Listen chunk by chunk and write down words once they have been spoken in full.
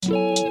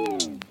Begin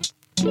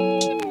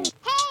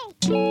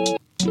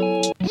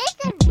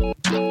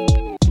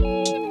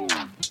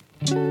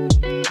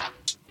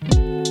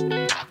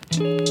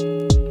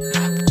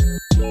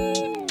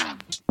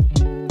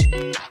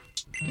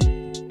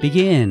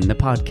the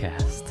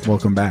podcast.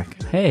 Welcome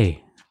back.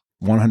 Hey,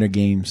 100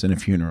 Games and a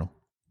Funeral.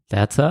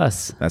 that's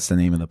us. That's the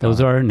name of the pod.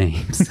 Those are our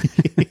names.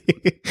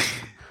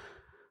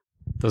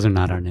 Those are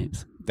not our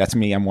names. That's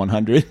me. I'm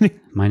 100.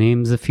 My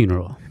name's A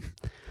Funeral.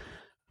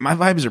 My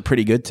vibes are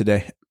pretty good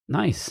today.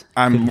 Nice. Good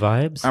I'm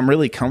vibes. I'm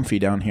really comfy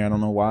down here. I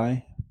don't know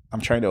why. I'm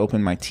trying to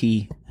open my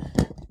tea.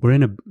 We're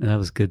in that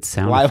was good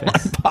sound Live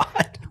effects. on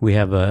pod. We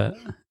have a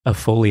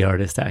Foley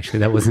artist, actually.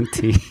 That wasn't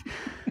tea.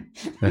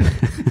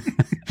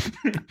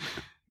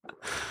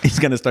 He's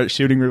going to start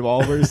shooting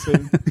revolvers.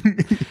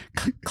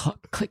 Click,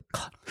 click, click,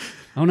 click.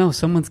 Oh no,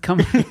 someone's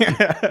coming.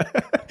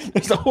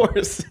 There's a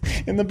horse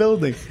in the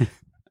building.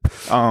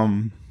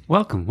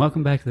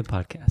 Welcome back to the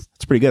podcast.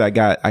 It's pretty good. I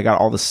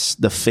got all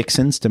the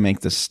fixins to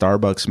make the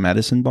Starbucks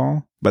medicine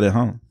ball, but at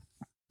home.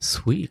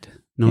 Sweet.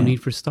 No Yeah.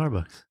 need for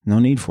Starbucks. No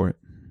need for it.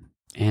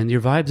 And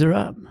your vibes are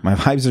up. My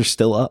vibes are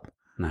still up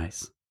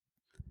Nice.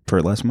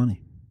 for less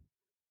money.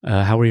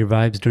 How were your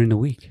vibes during the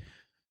week?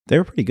 They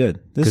were pretty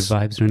good. Good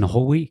vibes during the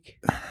whole week.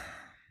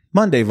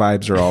 Monday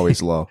vibes are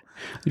always low.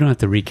 You don't have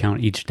to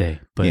recount each day,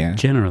 but Yeah.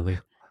 generally.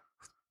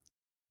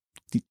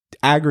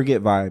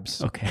 Aggregate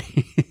vibes,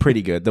 Okay.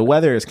 pretty good. The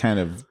weather is kind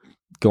of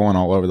going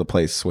all over the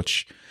place,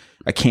 which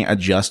I can't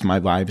adjust my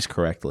vibes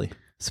correctly.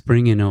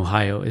 Spring in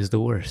Ohio is the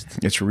worst.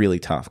 It's really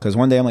tough because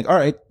one day I'm like, all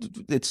right,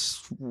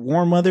 it's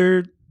warm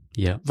weather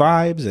Yep.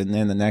 vibes. And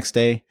then the next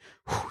day,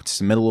 it's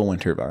the middle of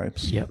winter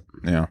vibes. Yep.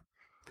 Yeah.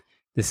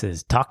 This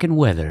is Talking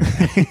Weather.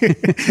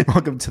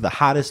 Welcome to the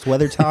hottest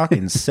weather talk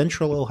in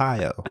central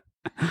Ohio.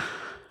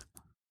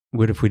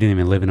 What if we didn't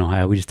even live in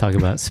Ohio? We just talk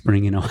about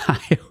spring in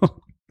Ohio.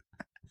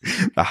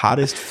 The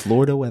hottest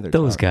Florida weather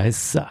Those talk. guys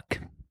suck.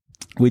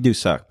 We do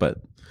suck, but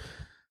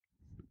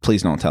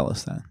please don't tell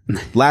us that.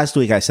 Last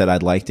week I said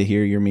I'd like to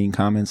hear your mean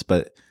comments,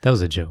 but That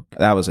was a joke.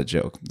 that was a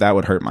joke. That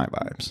would hurt my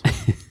vibes.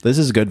 This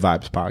is Good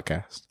Vibes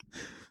Podcast.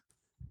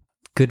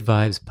 Good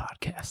Vibes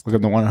Podcast.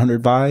 Welcome to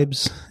 100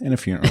 Vibes and a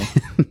Funeral.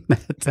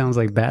 That sounds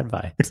like bad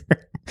vibes.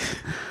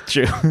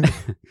 True.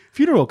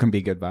 Funeral can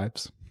be good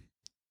vibes.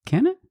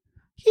 Can it?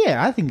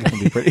 Yeah, I think it can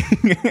be pretty.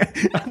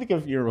 I think a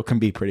funeral can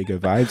be pretty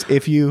good vibes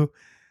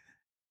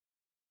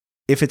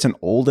if it's an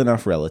old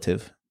enough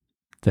relative.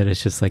 That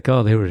it's just like,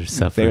 oh, they were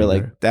suffering. They're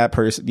like that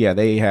person. Yeah,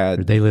 or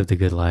they lived a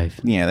good life.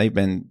 Yeah, they've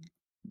been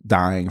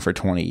dying for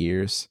 20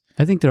 years.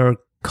 I think there are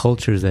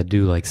cultures that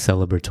do like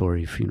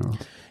celebratory funerals.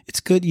 It's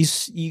good.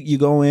 You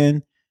go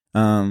in,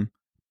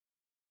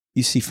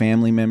 you see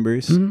family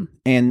members, Mhm.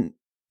 and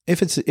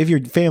if your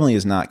family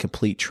is not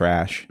complete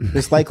trash,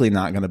 there's likely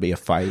not going to be a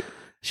fight.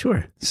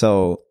 Sure.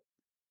 So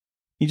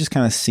you just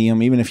kind of see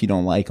them, even if you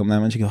don't like them that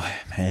much. You go,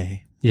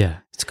 hey, Yeah.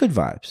 it's good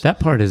vibes. That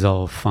part is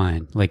all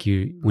fine. Like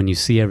when you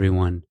see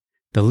everyone,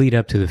 the lead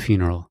up to the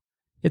funeral,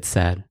 it's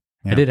sad.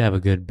 Yeah. I did have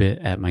a good bit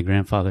at my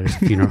grandfather's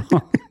funeral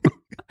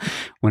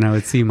when I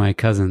would see my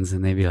cousins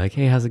and they'd be like,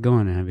 hey, how's it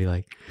going? And I'd be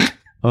like,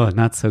 oh,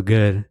 not so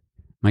good.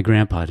 My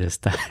grandpa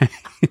just died.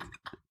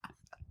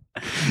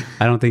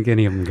 I don't think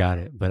any of them got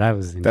it, but I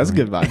was enjoying That's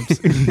good it.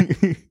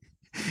 vibes.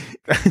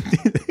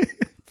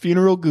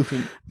 Funeral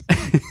goofing.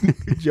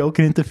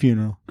 Joking at the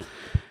funeral.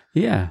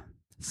 Yeah.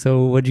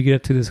 So what'd you get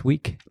up to this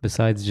week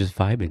besides just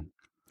vibing?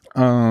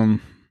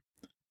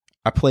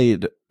 I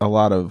played a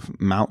lot of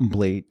Mountain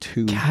Blade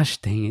 2 Gosh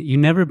dang it. You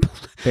never...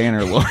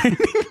 Bannerlord.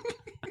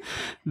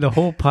 The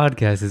whole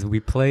podcast is we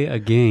play a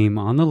game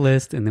on the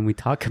list and then we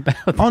talk about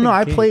Oh the no,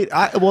 I game. played.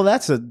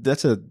 That's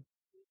a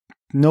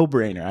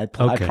no-brainer.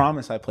 I Okay.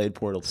 promise I played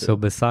Portal 2. So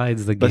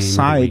besides the game, of the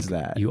Besides week,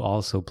 that. you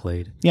also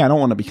played. Yeah, I don't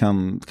want to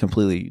become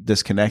completely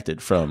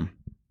disconnected from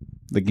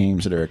the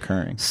games that are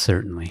occurring.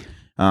 Certainly.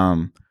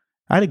 I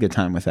had a good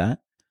time with that.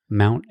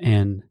 Mount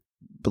and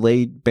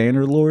Blade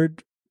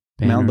Bannerlord,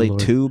 Mount Blade Bannerlord.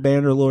 2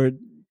 Bannerlord.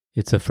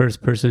 It's a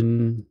first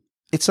person.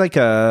 It's like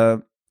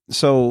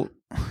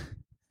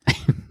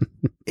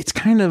it's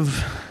kind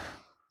of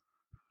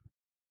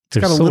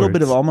There's got a little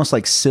bit of swords. almost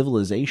like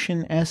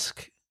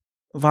Civilization-esque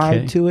vibe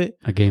Okay. to it.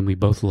 A game we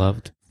both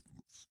loved.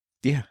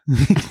 Yeah.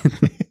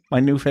 My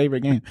new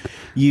favorite game.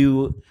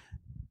 You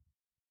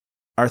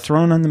are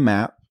thrown on the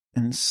map,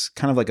 and it's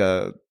kind of like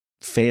a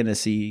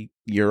fantasy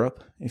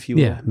Europe, if you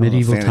will. Yeah, I don't know if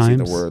medieval fantasy is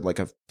times. the word, like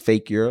a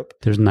fake Europe.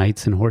 There's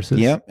knights and horses.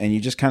 Yep. And you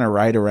just kind of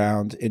ride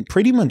around and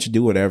pretty much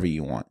do whatever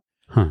you want.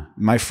 Huh.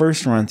 My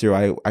first run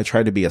through, I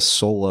tried to be a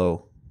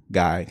solo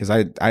guy because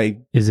I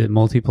Is it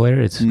multiplayer?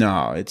 It's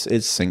no, it's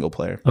single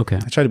player. okay.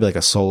 I tried to be like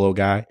a solo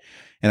guy,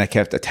 and I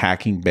kept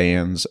attacking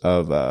bands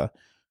of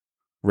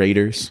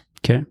raiders,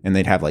 Okay. and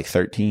they'd have like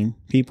 13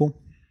 people,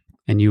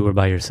 And you were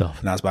by yourself.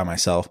 and I was by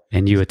myself.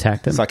 And you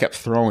attacked them. So I kept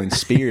throwing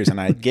spears, and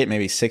I'd get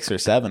maybe 6 or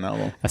 7 of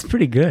them, That's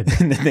pretty good.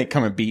 and then they'd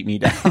come and beat me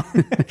down.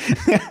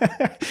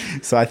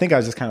 So I think I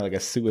was just kind of like a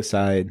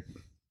suicide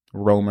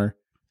roamer.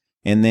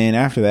 And then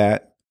after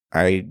that,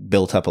 I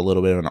built up a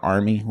little bit of an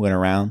army, went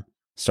around,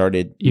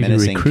 started You can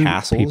menacing recruit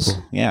castles.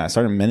 people. Yeah, I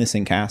started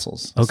menacing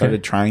castles. I Okay.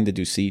 started trying to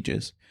do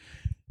sieges.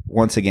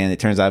 Once again, it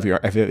turns out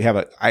if you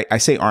have I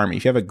say army,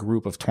 if you have a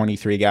group of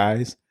 23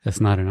 guys, That's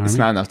not an army. it's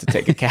not enough to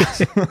take a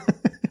castle.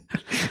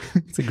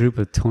 It's a group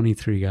of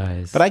 23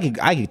 guys. But I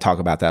could talk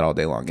about that all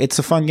day long. It's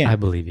a fun game. I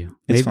believe you.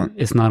 It's Maybe fun.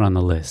 it's not on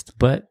the list,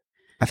 but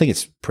I think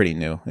it's pretty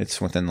new. It's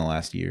within the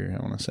last year,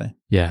 I want to say.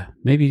 yeah,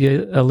 maybe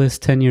a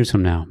list 10 years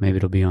from now. Maybe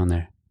it'll be on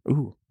there.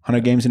 Ooh,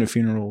 100 Games in a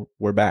Funeral.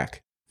 We're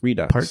back.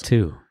 Redux. Part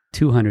 2,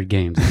 200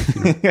 games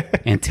in a funeral,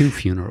 and 2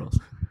 funerals.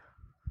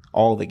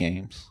 All the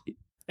games.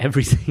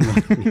 Every single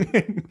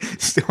one.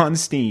 Still on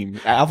Steam.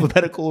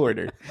 Alphabetical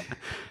order.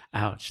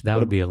 Ouch, that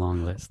would be a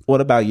long list.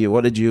 What about you?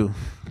 What did you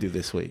do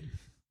this week?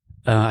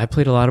 I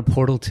played a lot of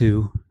Portal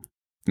 2,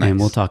 Nice. and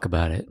we'll talk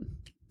about it,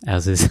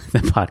 as is the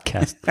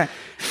podcast.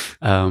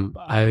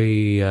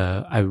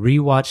 I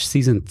rewatched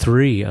season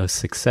 3 of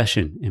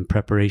Succession in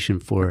preparation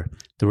for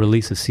the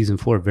release of season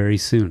 4 very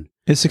soon.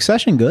 Is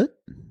Succession good?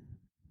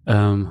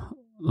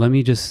 Let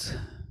me just,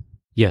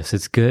 yes,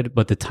 it's good,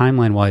 but the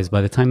timeline wise,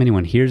 by the time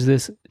anyone hears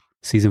this,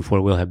 season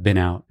 4 will have been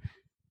out,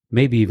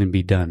 maybe even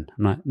be done.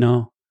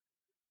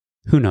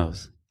 Who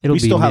knows? It'll We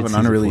be still have an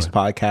mid-season unreleased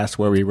 4. podcast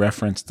where we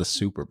reference the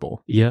Super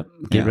Bowl. Yep,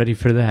 get Yeah. ready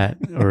for that,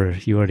 or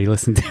you already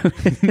listened to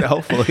it.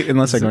 Hopefully,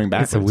 unless they're going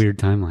backwards. It's a weird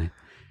timeline.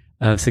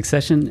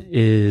 Succession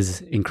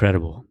is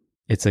incredible.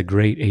 It's a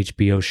great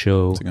HBO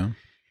show. How's it going?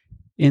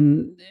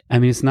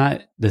 It's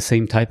not the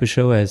same type of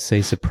show as,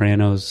 say,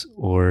 Sopranos,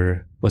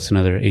 or what's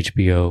another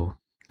HBO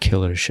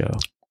killer show?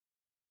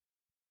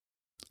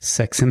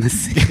 Sex and the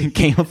City.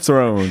 Game of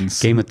Thrones.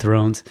 Game of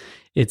Thrones.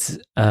 It's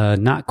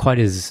not quite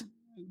as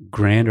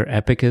grand or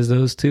epic as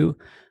those two,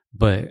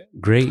 but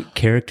great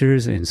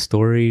characters and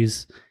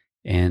stories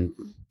and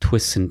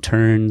twists and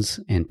turns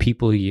and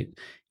people you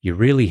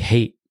really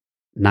hate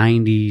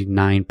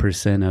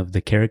 99% of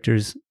the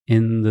characters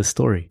in the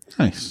story.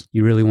 Nice.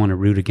 You really want to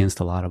root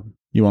against a lot of them.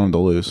 You want them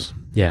to lose.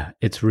 Yeah,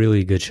 it's really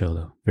a good show,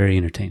 though. Very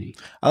entertaining.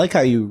 I like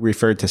how you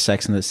referred to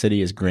Sex and the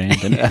City as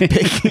grand and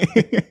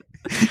epic.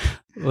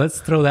 Let's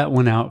throw that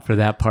one out for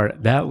that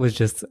part. That was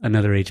just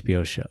another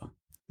HBO show,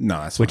 No,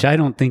 that's which fine. I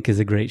don't think is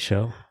a great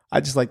show. I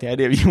just like the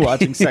idea of you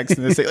watching Sex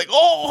and the City, like,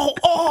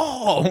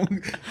 oh.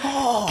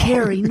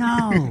 Carrie,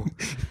 no.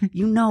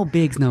 You know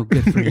Big's no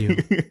good for you.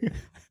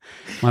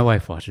 My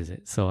wife watches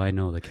it, so I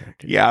know the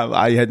character. Yeah,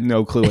 I had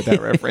no clue what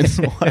that reference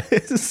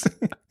was.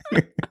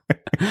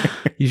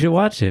 You should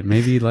watch it.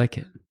 Maybe you'd like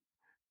it.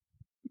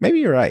 Maybe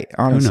you're right,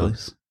 honestly. Who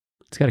knows?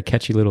 It's got a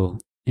catchy little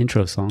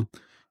intro song.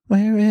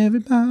 Where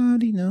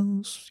everybody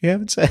knows you're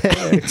having sex.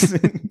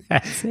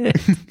 That's it.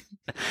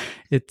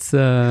 It's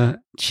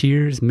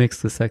Cheers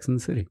mixed with Sex and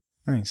the City.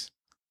 Nice.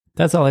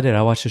 That's all I did.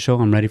 I watched the show.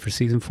 I'm ready for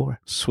season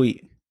 4.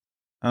 Sweet.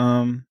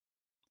 I'm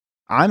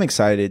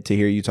excited to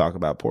hear you talk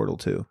about Portal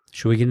 2.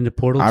 Should we get into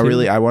Portal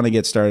 2? I want to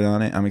get started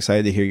on it. I'm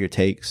excited to hear your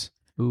takes.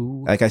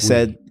 Ooh, Like I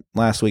said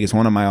last week, it's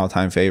one of my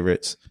all-time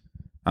favorites.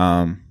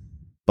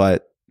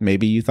 But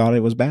maybe you thought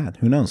it was bad.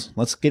 Who knows?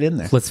 Let's get in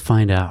there. Let's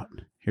find out.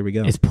 Here we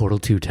go. It's Portal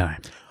 2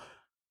 time.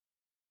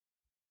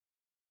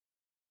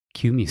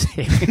 Cue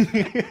music.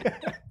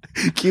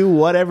 Cue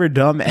whatever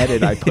dumb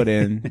edit I put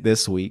in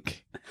this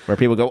week where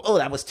people go, oh,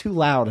 that was too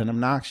loud and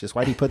obnoxious.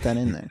 Why'd he put that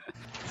in there?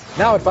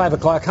 Now at 5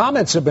 o'clock,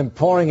 comments have been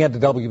pouring into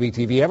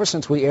WBTV ever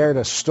since we aired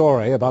a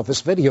story about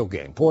this video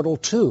game, Portal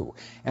 2,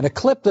 and a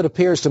clip that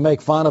appears to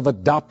make fun of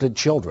adopted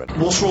children.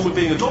 What's wrong with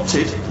being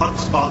adopted?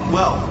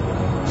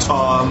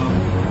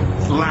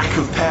 Lack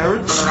of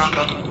parents. For the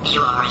record,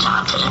 you are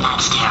adopted, and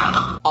that's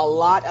terrible. A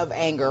lot of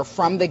anger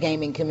from the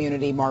gaming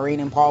community, Maureen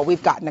and Paul.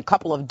 We've gotten a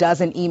couple of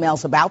dozen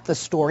emails about the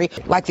story,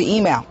 like the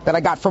email that I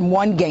got from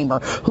one gamer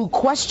who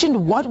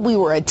questioned what we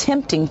were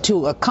attempting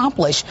to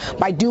accomplish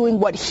by doing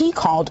what he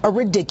called a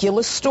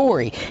ridiculous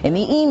story. In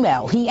the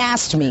email, he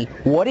asked me,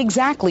 what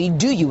exactly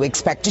do you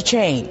expect to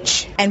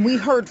change? And we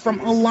heard from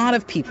a lot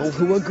of people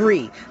who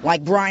agree,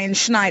 like Brian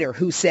Schneider,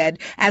 who said,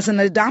 as an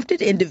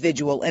adopted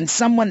individual and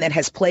someone that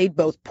has played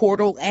both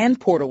Portal and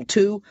Portal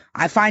 2,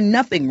 I find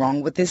nothing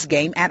wrong with this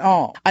game at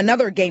all.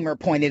 Another gamer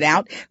pointed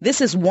out,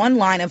 this is one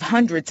line of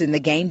hundreds in the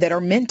game that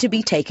are meant to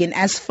be taken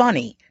as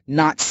funny,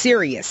 not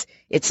serious.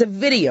 It's a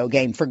video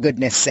game, for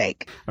goodness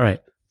sake. All right.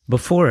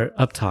 Before,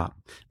 up top,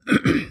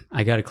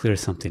 I got to clear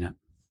something up.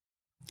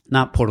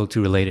 Not Portal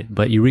 2 related,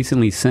 but you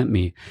recently sent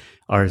me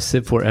our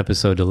Civ 4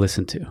 episode to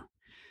listen to.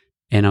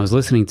 And I was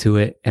listening to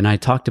it, and I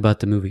talked about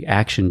the movie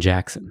Action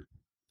Jackson.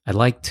 I'd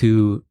like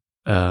to,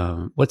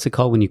 what's it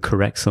called when you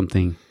correct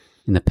something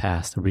in the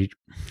past?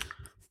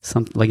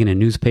 Something like in a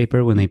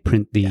newspaper when they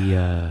print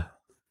the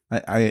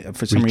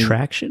For some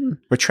retraction?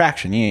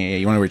 Retraction. Yeah.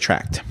 You want to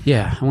retract.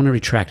 Yeah, I want to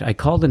retract. I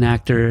called an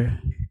actor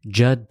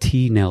Judd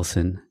T.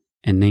 Nelson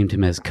and named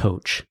him as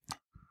Coach.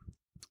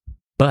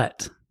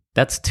 But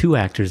that's two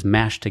actors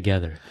mashed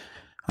together.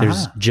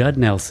 There's Judd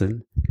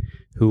Nelson,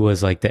 who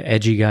was like the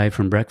edgy guy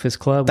from Breakfast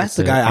Club. That's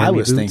with the guy I army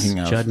was boots, thinking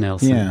of. Judd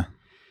Nelson. Yeah.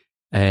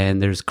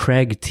 And there's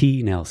Craig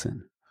T.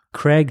 Nelson.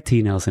 Craig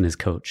T. Nelson is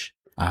Coach.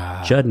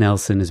 Judd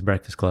Nelson is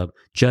Breakfast Club.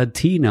 Judd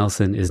T.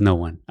 Nelson is no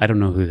one. I don't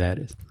know who that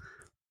is.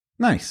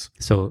 Nice.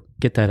 So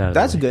get that out of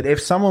That's the way. good.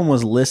 If someone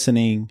was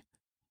listening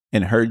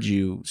and heard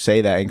you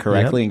say that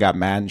incorrectly and got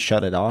mad and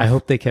shut it off, I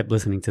hope they kept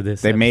listening to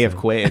this. they may have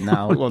episode. quit and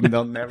now well,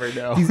 they'll never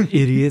know. These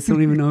idiots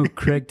don't even know who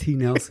Craig T.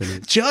 Nelson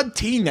is. Judd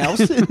T.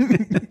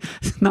 Nelson.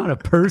 It's not a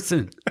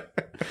person.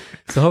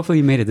 So hopefully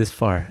you made it this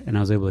far and I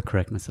was able to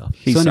correct myself.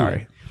 He's So anyway,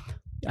 sorry.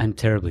 I'm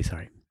terribly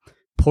sorry.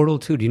 Portal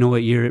 2, do you know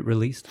what year it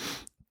released?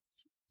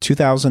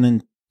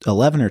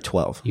 2011 or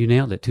 12. You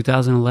nailed it.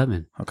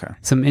 2011. Okay.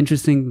 Some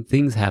interesting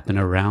things happened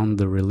around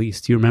the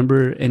release. Do you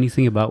remember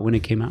anything about when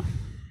it came out?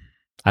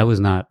 I was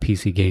not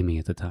PC gaming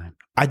at the time.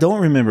 I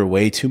don't remember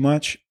way too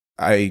much.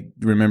 I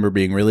remember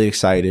being really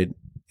excited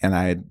and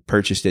I had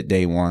purchased it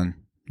day one.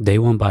 Day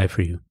one buy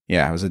for you.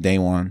 Yeah, it was a day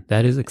one.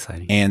 That is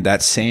exciting. And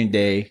that same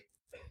day,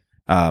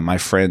 my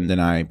friend and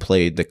I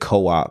played the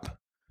co-op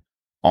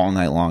all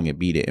night long and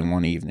beat it in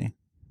one evening.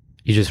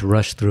 You just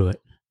rushed through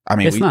it. I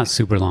mean, It's not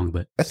super long,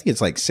 but I think it's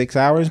like 6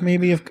 hours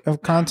maybe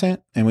of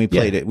content. And we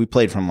played Yeah. it. We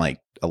played from like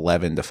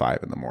 11 to 5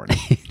 in the morning.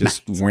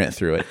 Just went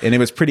through it. And it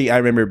was pretty, I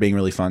remember it being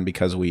really fun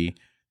because we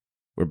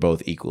were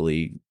both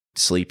equally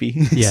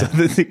sleepy. Yeah. So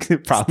the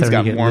problems Starting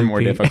got to get more and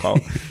more loopy.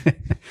 difficult.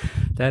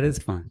 That is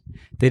fun.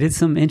 They did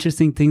some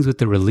interesting things with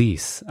the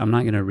release. I'm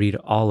not going to read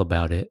all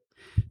about it,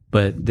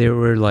 but there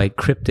were like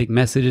cryptic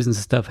messages and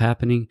stuff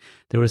happening.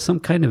 There was some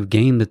kind of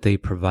game that they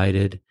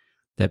provided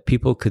that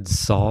people could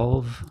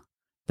solve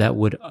that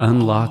would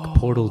unlock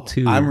Portal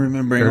 2. I'm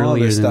remembering all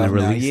earlier this than the stuff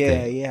now. release Yeah,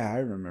 date. yeah, I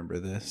remember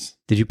this.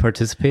 Did you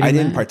participate in I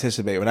didn't that?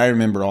 participate, but I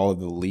remember all of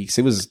the leaks.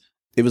 It was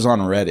on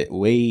Reddit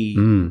way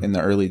in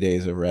the early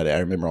days of Reddit. I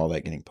remember all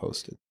that getting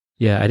posted.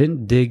 Yeah, I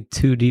didn't dig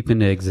too deep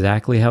into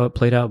exactly how it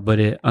played out, but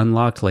it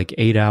unlocked like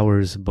 8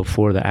 hours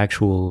before the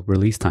actual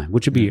release time,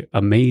 which would be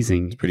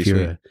amazing pretty if you're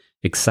sweet. an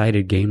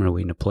excited gamer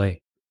waiting to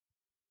play.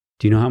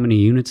 Do you know how many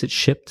units it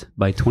shipped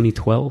by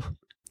 2012?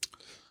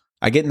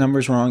 I get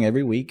numbers wrong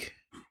every week.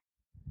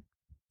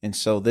 And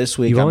so this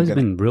week You've I'm always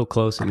gonna, been real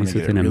close, at I'm gonna least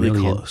get within it a really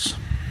million. close.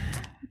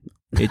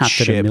 Not It that a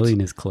shipped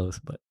million is close,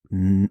 but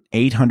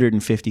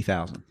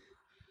 850,000.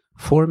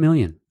 4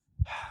 million.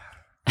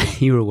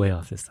 You were way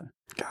off this time.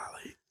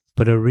 Golly.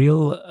 But a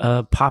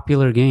real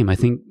popular game. I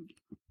think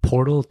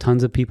Portal,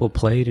 tons of people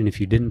played, and if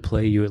you didn't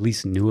play, you at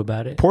least knew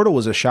about it. Portal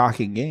was a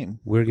shocking game.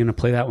 We're going to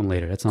play that one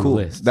later. That's on Cool.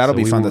 the list. That'll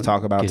be we fun to won't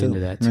talk about get too. into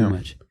that too Yeah.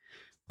 much.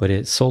 But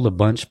it sold a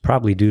bunch,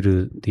 probably due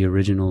to the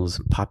original's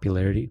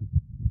popularity.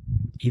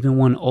 Even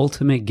won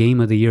Ultimate Game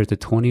of the Year at the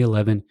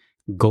 2011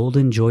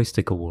 Golden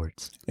Joystick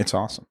Awards. It's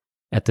awesome.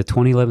 At the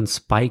 2011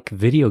 Spike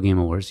Video Game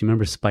Awards. You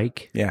remember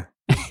Spike? Yeah.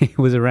 It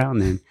was around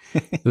then.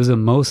 It was the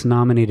most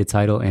nominated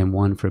title and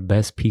won for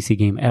Best PC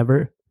Game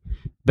Ever,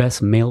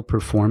 Best Male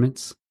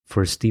Performance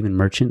for Stephen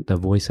Merchant, the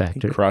voice He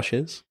actor,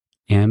 crushes.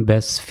 and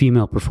Best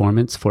Female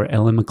Performance for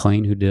Ellen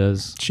McLean, who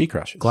does She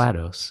crushes.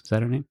 GLaDOS. Is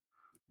that her name?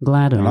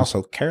 GLaDOS. And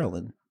also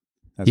Carolyn.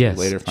 As yes,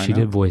 we later find she out.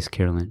 did voice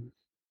Carolyn.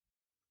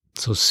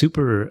 So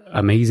super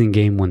amazing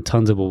game, won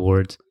tons of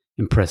awards,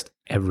 impressed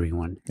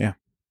everyone. Yeah.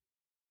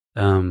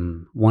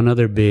 One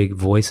other big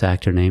voice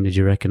actor name. Did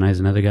you recognize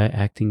another guy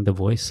acting the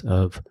voice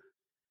of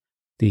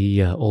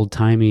the old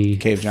timey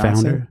Cave founder?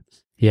 Johnson?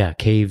 Yeah,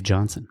 Cave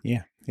Johnson.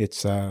 Yeah.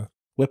 It's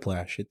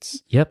Whiplash.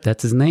 It's Yep,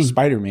 that's his name.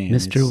 Spider-Man.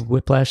 Mr.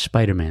 Whiplash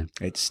Spider-Man.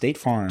 It's State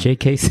Farm.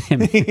 J.K.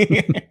 Simmons.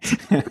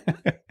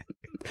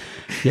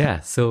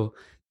 Yeah, so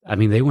I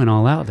mean, they went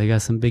all out. They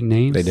got some big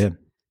names. They did.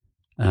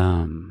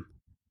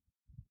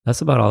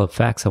 That's about all the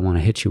facts I want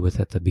to hit you with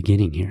at the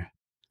beginning here.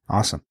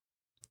 Awesome.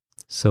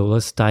 So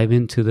let's dive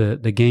into the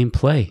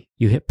gameplay.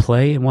 You hit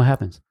play, and what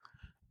happens?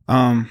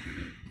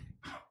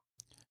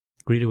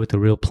 Greeted with a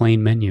real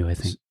plain menu, I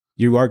think.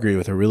 You are great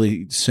with a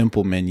really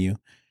simple menu.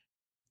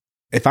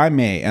 If I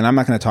may, and I'm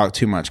not going to talk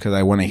too much because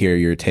I want to hear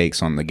your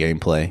takes on the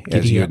gameplay,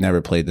 as Giddy you up. had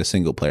never played the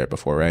single player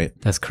before, right?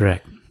 That's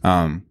correct.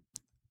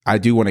 I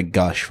do want to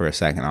gush for a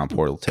second on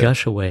Portal 2.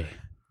 Gush away.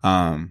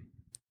 A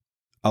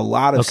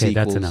lot of Okay,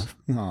 sequels. that's enough.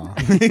 Aw.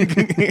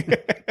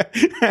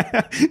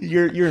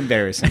 You're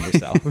embarrassing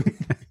yourself.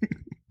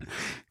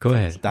 Go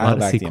ahead. A Dial lot of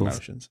back the sequels.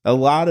 emotions. A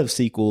lot of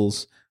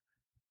sequels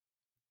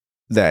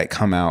that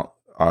come out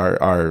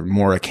are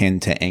more akin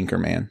to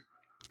Anchorman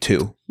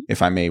 2,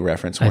 if I may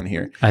reference one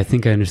here. I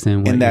think I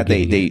understand what In that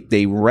you're getting at.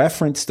 they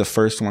reference the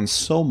first one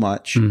so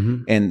much,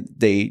 Mhm. and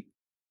they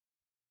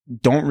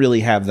don't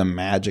really have the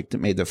magic that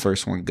made the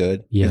first one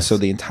good. Yes. And so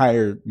the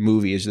entire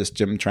movie is just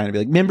Jim trying to be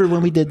like, remember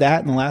when we did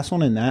that in the last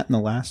one and that in the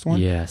last one?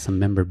 Yeah, some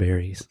member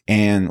berries.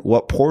 And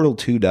what Portal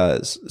 2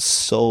 does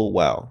so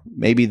well,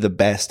 maybe the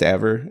best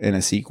ever in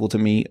a sequel to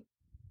me,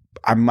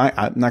 I'm not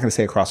going to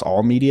say across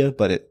all media,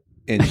 but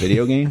in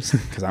video games,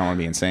 because I don't want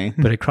to be insane.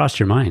 But it crossed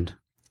your mind.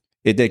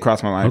 It did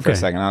cross my mind for a Okay.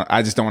 second.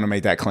 I just don't want to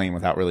make that claim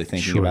without really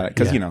thinking Sure, about it.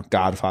 Because, yeah.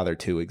 Godfather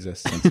 2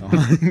 exists and so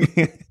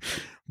on.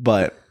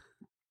 But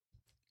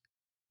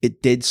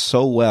it did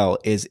so well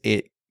is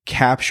it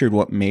captured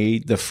what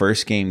made the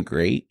first game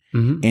great,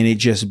 Mhm. and it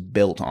just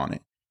built on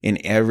it in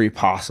every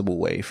possible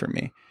way for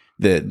me.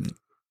 The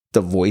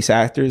voice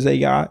actors they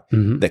got,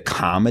 Mhm. the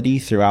comedy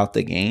throughout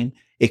the game.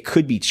 It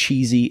could be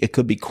cheesy, it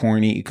could be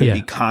corny, it could Yeah.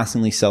 be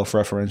constantly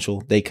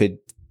self-referential. They could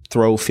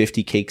throw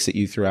 50 cakes at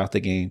you throughout the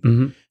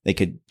game. They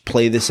could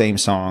play the same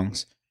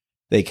songs.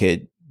 They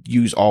could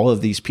use all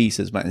of these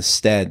pieces, but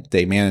instead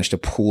they managed to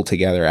pull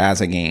together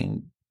as a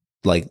game.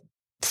 Like,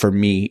 for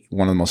me,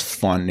 one of the most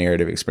fun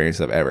narrative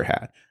experiences I've ever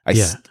had.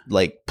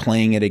 Like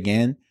playing it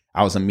again,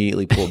 I was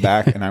immediately pulled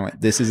back and I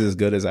went, this is as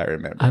good as I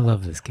remember. I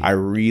love this game. I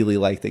really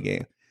like the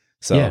game.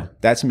 So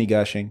that's me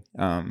gushing.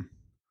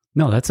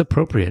 No, that's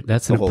appropriate.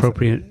 That's an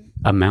appropriate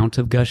amount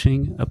of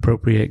gushing,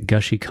 appropriate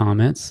gushy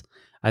comments.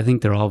 I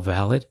think they're all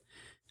valid.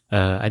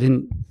 I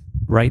didn't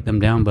write them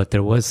down, but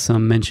there was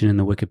some mention in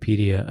the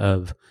Wikipedia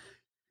of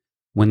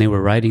when they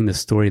were writing the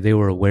story, they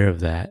were aware of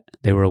that.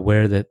 They were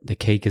aware that the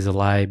cake is a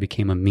lie,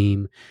 became a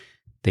meme.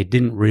 They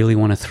didn't really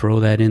want to throw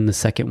that in the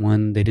second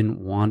one. They didn't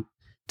want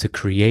to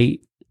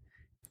create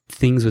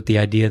things with the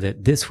idea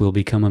that this will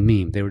become a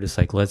meme. They were just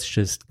like, let's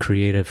just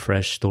create a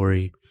fresh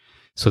story.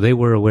 So they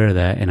were aware of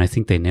that, and I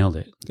think they nailed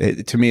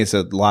it. To me, it's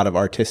a lot of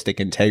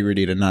artistic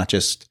integrity to not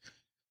just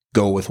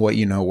go with what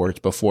you know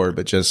worked before,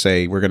 but just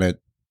say, we're going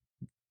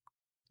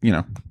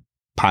to,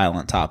 pile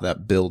on top of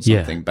that, build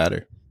something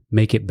better.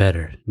 Make it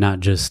better,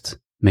 not just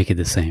make it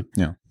the same.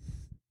 Yeah.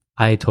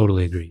 I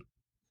totally agree.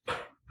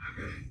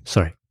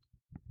 Sorry.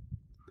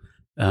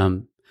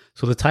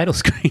 So the title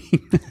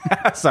screen.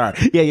 Sorry.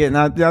 Yeah.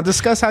 Now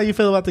discuss how you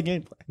feel about the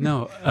gameplay.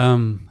 No,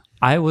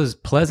 I was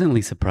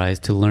pleasantly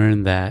surprised to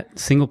learn that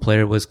single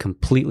player was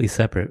completely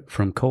separate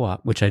from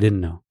co-op, which I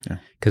didn't know.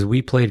 Because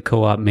we played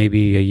co-op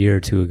maybe a year or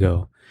two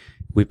ago.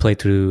 We played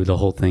through the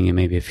whole thing in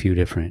maybe a few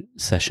different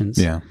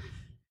sessions. Yeah.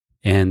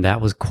 And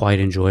that was quite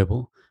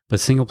enjoyable. But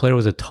single player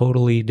was a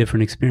totally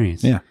different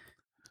experience. Yeah.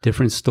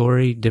 Different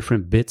story,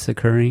 different bits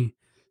occurring.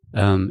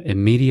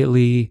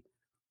 Immediately,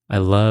 I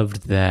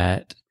loved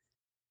that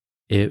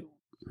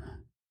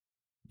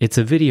it's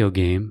a video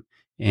game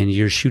and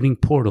you're shooting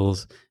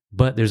portals,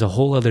 but there's a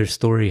whole other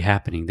story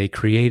happening. They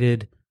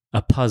created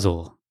a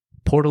puzzle.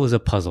 Portal is a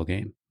puzzle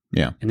game.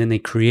 Yeah. And then they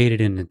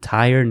created an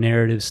entire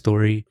narrative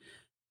story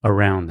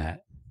around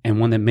that. And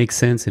one that makes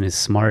sense and is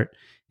smart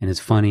and is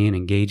funny and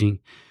engaging.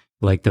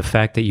 Like the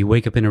fact that you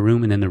wake up in a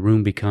room and then the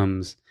room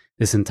becomes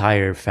this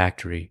entire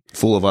factory.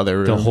 Full of other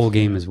rooms. The whole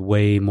game is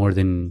way more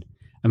than,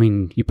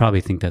 you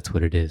probably think that's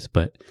what it is.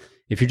 But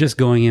if you're just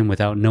going in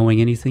without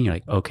knowing anything, you're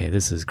like, okay,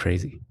 this is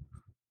crazy.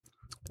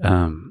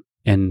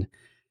 And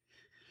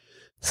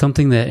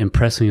something that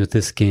impressed me with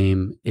this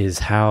game is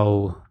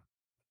how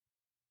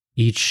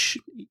each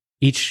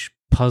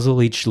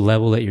puzzle, each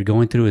level that you're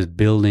going through is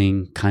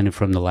building kind of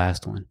from the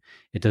last one.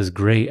 It does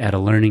great at a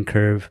learning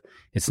curve.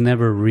 It's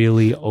never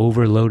really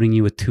overloading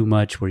you with too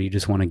much where you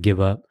just want to give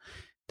up.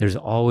 There's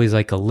always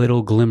like a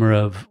little glimmer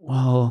of,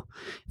 well,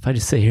 if I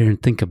just sit here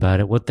and think about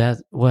it,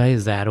 why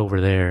is that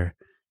over there?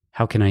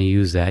 How can I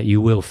use that?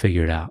 You will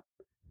figure it out.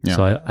 Yeah.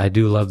 So I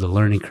do love the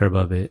learning curve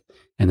of it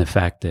and the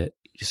fact that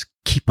you just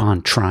keep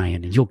on trying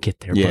and you'll get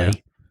there,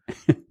 buddy.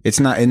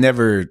 It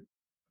never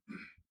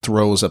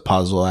throws a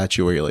puzzle at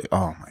you where you're like,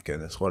 oh my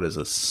goodness, what is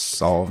a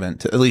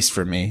solvent? At least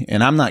for me.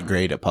 And I'm not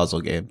great at puzzle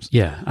games.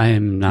 Yeah, I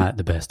am not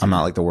the best. I'm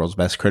not like the world's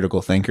best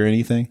critical thinker or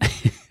anything.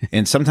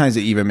 And sometimes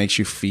it even makes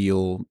you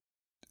feel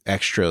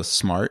extra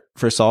smart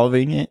for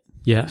solving it.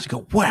 Yeah. You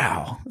go,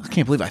 wow, I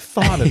can't believe I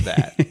thought of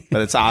that.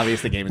 But it's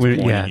obvious the game is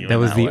pointing you that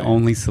was the way.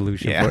 only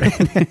solution for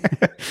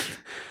it.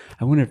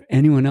 I wonder if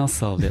anyone else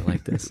solved it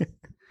like this.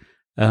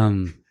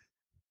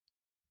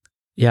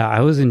 Yeah, I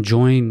was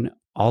enjoying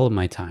all of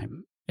my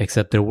time,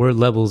 except there were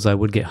levels I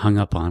would get hung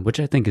up on, which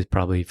I think is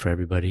probably for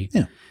everybody.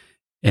 Yeah.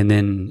 And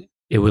then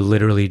it would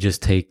literally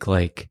just take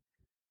like,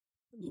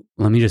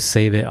 let me just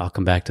save it. I'll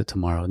come back to it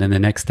tomorrow. And then the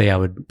next day I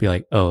would be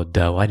like, oh,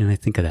 duh, why didn't I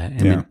think of that?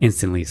 And then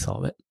instantly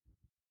solve it.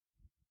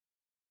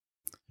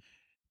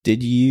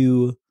 Did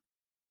you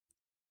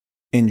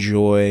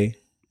enjoy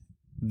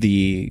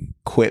the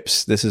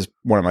quips? This is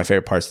one of my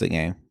favorite parts of the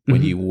game.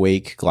 When you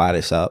wake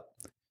Gladys up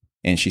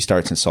and she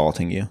starts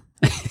insulting you.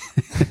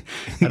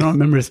 I don't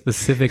remember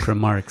specific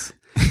remarks,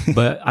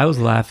 but I was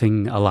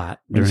laughing a lot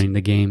during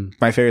the game.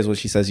 My favorite is when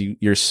she says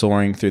you're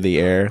soaring through the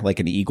air like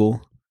an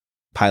eagle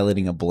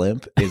piloting a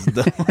blimp. Is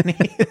the one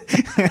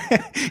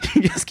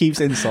he just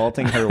keeps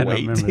insulting her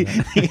weight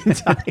the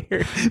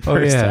entire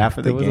first half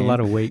of the game. There was a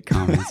lot of weight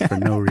comments for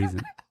no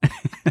reason.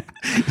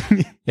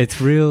 It's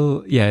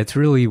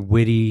really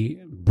witty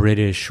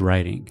British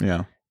writing.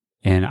 Yeah.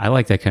 And I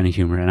like that kind of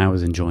humor, and I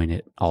was enjoying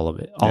it, all of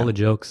it. All the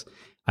jokes.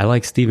 I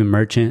like Stephen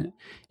Merchant.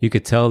 You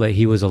could tell that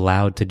he was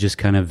allowed to just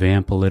kind of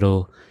vamp a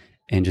little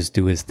and just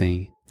do his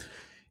thing.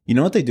 You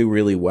know what they do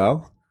really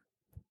well?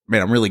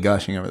 Man, I'm really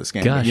gushing over this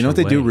game. You know what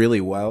they do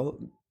really well?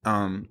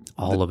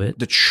 All of it.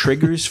 The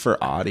triggers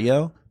for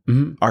audio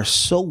are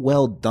so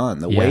well done.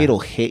 The way it'll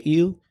hit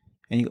you,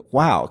 and you go,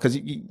 wow, because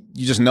you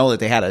just know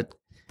that they had to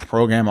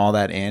program all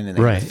that in, and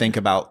they had to think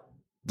about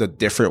the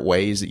different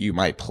ways that you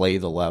might play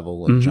the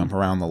level and jump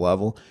around the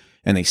level,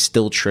 and they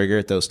still trigger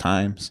at those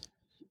times.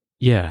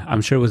 Yeah,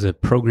 I'm sure it was a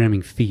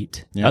programming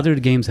feat. Yeah. Other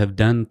games have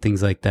done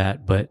things like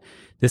that, but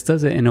this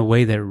does it in a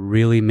way that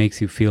really makes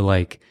you feel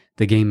like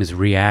the game is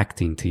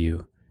reacting to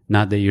you.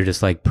 Not that you're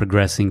just like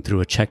progressing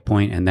through a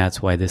checkpoint and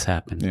that's why this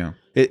happened. Yeah.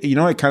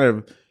 It kind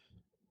of,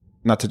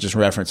 not to just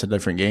reference a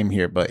different game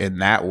here, but in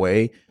that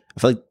way, I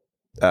feel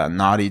like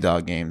Naughty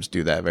Dog games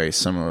do that very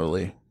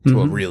similarly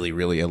to a really,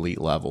 really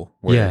elite level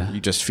where you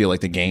just feel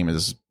like the game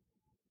is,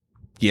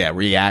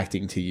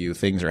 reacting to you.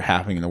 Things are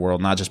happening in the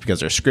world, not just because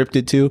they're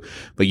scripted to,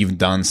 but you've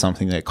done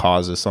something that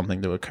causes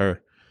something to occur.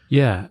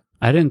 Yeah,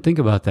 I didn't think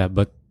about that,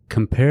 but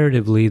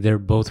comparatively, they're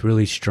both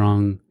really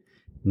strong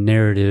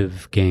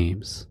narrative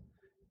games.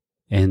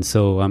 And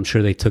so I'm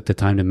sure they took the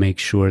time to make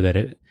sure that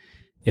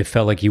it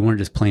felt like you weren't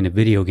just playing a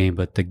video game,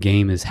 but the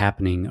game is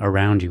happening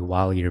around you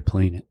while you're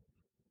playing it.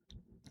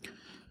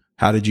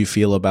 How did you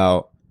feel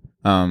about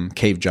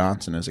Cave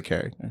Johnson as a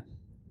character?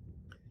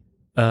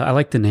 I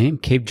like the name.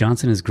 Cave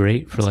Johnson is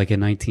great for like a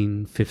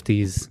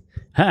 1950s.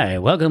 Hi,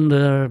 welcome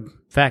to our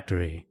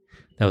factory.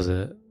 That was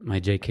my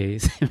J.K.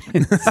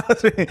 Simmons.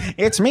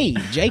 It's me,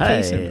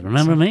 J.K. Simmons.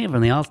 Remember me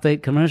from the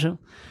Allstate commercial?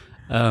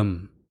 I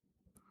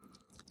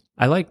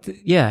liked,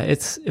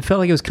 it felt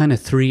like it was kind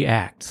of 3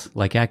 acts.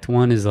 Like Act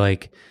 1 is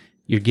like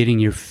you're getting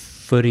your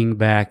footing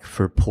back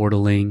for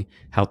portaling,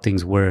 how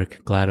things work.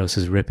 GLaDOS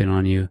is ripping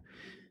on you.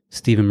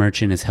 Stephen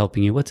Merchant is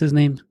helping you. What's his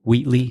name?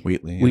 Wheatley.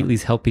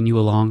 Wheatley's helping you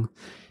along.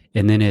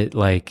 And then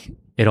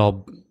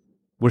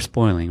we're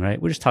spoiling,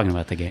 right? We're just talking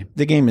about the game.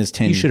 The game is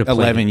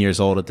 11 years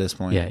old at this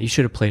point. Yeah, you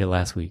should have played it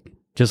last week.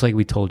 Just like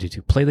we told you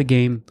to. Play the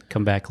game,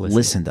 come back,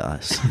 listen to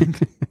us.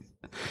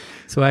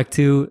 So Act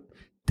 2,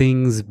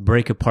 things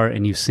break apart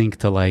and you sink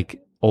to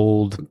like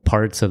old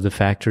parts of the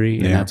factory.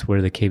 And that's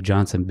where the Cave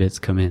Johnson bits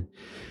come in.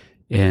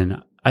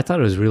 And I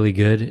thought it was really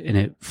good. And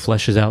it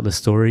fleshes out the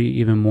story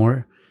even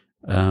more.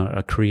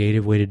 A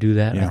creative way to do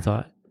that, I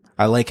thought.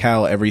 I like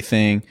how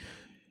everything...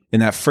 In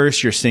that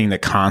first, you're seeing the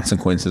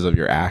consequences of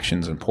your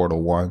actions in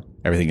Portal 1.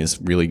 Everything is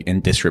really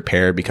in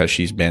disrepair because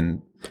she's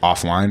been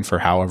offline for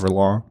however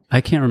long. I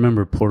can't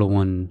remember Portal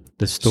 1,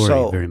 the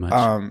story very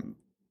much.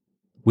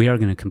 We are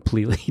going to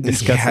completely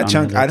discuss it.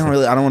 Chunk, I don't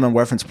want to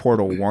reference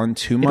Portal 1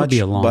 too much. It'll be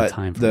a long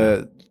time.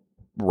 The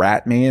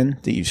Rat Man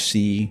that you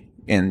see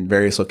in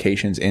various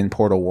locations in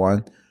Portal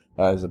 1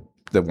 is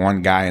the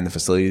one guy in the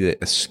facility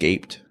that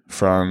escaped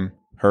from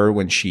her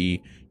when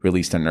she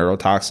released a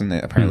neurotoxin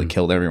that apparently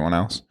killed everyone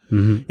else.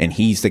 Mm-hmm. And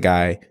he's the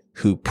guy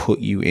who put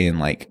you in,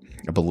 like,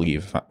 I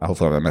believe,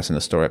 hopefully I'm not messing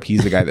the story up.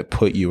 He's the guy that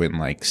put you in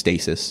like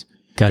stasis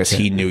because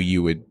he knew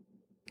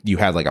you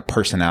had like a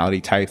personality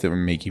type that would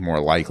make you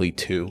more likely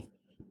to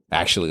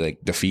actually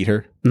like defeat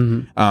her.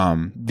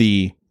 Mm-hmm.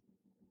 The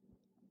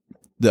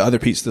other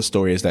piece of the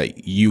story is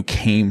that you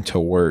came to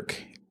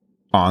work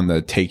on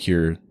the take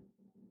your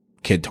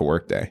kid to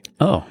work day.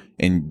 Oh,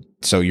 and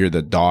so you're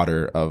the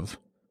daughter of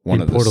one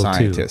of the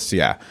scientists. 2.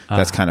 Yeah,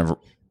 that's kind of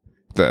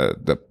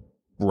the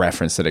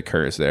reference that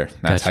occurs there.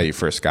 That's how you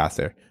first got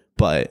there.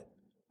 But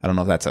I don't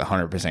know if that's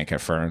 100%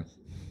 confirmed.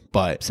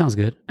 But sounds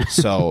good.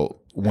 So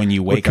when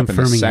you wake up in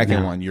the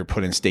second one, you're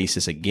put in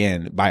stasis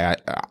again by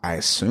I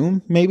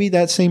assume maybe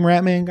that same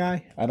Ratman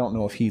guy. I don't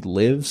know if he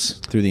lives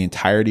through the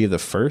entirety of the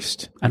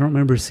first. I don't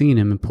remember seeing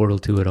him in Portal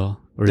 2 at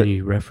all, or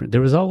any reference.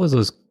 There was always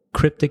those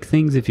cryptic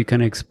things if you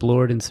kind of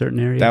explored in certain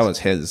areas. That was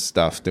his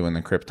stuff doing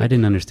the cryptic. I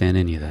didn't understand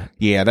any of that.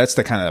 Yeah, that's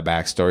the kind of the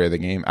backstory of the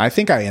game. I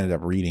think I ended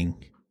up reading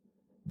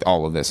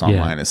all of this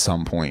online at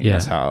some point.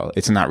 That's how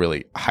it's not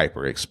really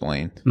hyper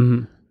explained.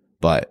 Mm-hmm.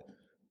 But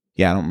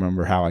yeah, I don't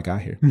remember how I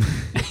got here.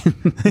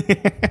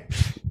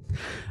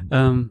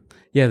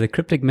 The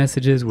cryptic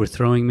messages were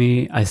throwing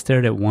me. I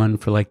stared at one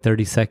for like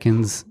 30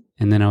 seconds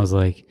and then I was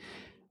like,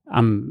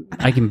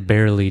 I can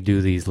barely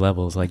do these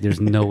levels. Like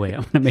there's no way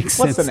I'm going to make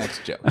sense. What's the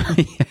next joke?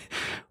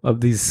 Of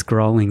these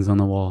scrawlings on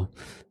the wall.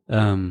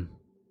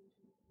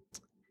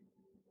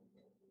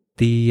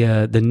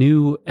 The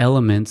new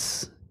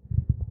elements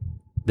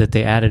that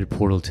they added to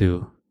Portal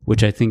 2,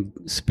 which I think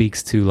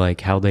speaks to like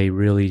how they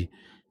really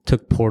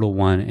took Portal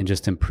 1 and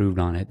just improved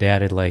on it. They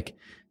added like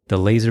the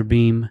laser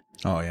beam,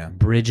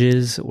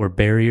 bridges or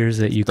barriers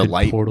that you could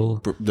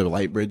portal. The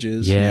light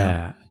bridges.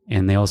 Yeah.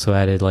 And they also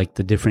added like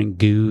the different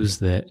goos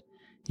that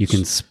you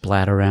can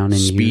splat around and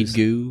use. Speed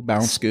goo,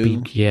 bounce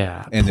goo.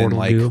 Yeah. And portal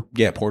then goo.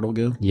 Yeah, portal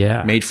goo.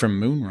 Yeah. Made from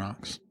moon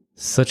rocks.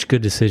 Such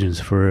good decisions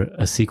for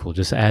a sequel.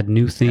 Just add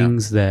new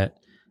things that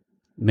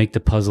make the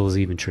puzzles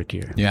even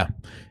trickier. Yeah.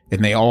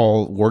 And they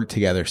all work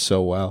together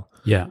so well.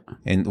 Yeah.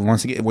 And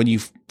once again, when you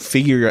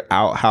figure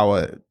out how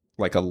a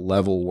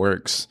level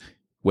works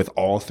with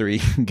all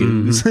three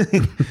goos,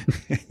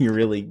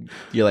 you're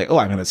like, oh,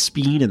 I'm going to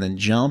speed and then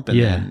jump and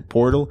then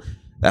portal.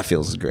 That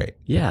feels great.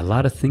 Yeah. A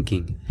lot of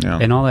thinking. Yeah.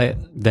 And all that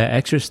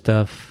extra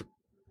stuff.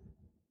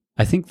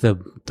 I think the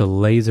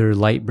laser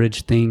light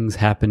bridge things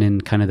happen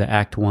in kind of the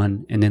Act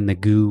 1, and then the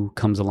goo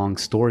comes along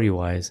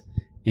story-wise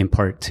in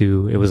Part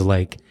 2. It was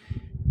like,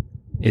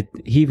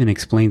 he even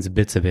explains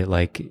bits of it,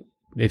 like,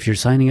 if you're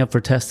signing up for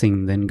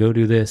testing, then go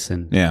do this,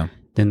 and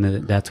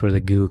then that's where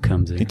the goo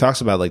comes in. He talks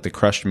about like the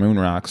crushed moon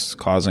rocks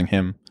causing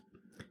him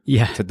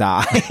to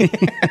die.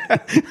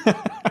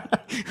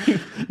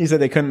 He said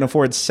they couldn't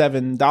afford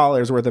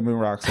 $7 worth of moon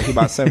rocks, so he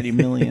bought 70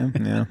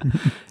 million.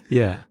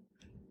 Yeah.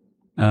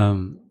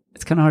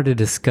 It's kind of hard to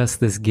discuss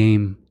this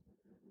game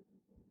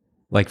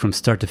like from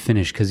start to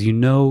finish, because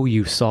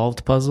you've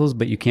solved puzzles,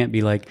 but you can't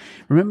be like,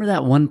 remember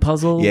that one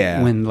puzzle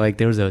when like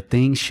there was a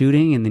thing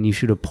shooting and then you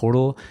shoot a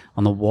portal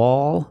on the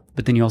wall,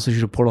 but then you also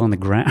shoot a portal on the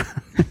ground.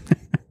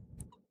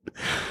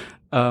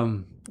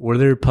 Were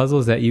there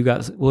puzzles that you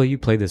got, well, you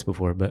played this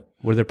before, but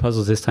were there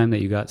puzzles this time that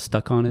you got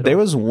stuck on it? There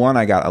was one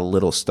I got a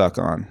little stuck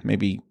on,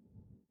 maybe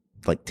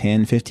like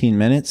 10, 15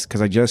 minutes,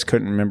 because I just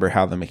couldn't remember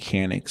how the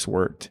mechanics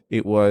worked.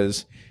 It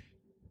was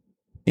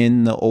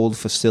in the old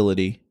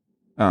facility.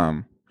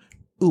 I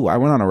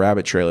went on a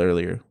rabbit trail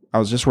earlier. I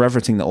was just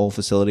referencing the old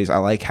facilities. I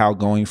like how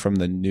going from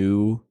the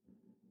new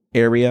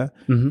area,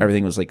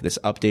 everything was like this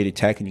updated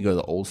tech, and you go to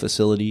the old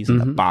facilities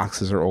and the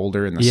boxes are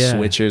older and the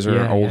switches are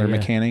an older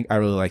mechanic. I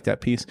really like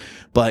that piece.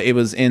 But it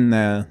was in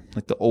the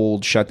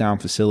old shutdown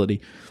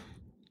facility.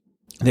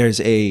 It's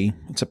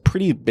a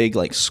pretty big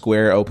like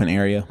square open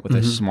area with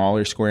a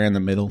smaller square in the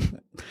middle.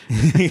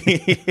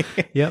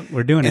 Yep,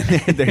 we're doing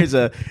it.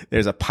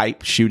 there's a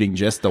pipe shooting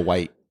just the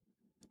white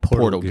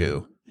portal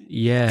goo.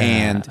 Yeah.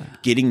 And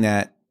getting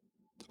that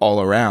all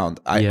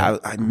around. I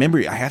remember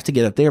I have to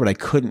get up there, but I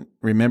couldn't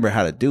remember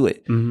how to do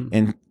it.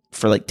 And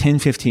for like 10,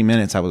 15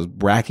 minutes, I was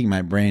racking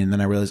my brain. And then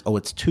I realized,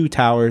 it's 2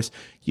 towers.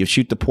 You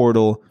shoot the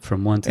portal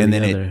from one to the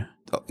other.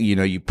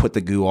 You put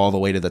the goo all the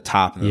way to the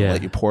top and then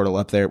let your portal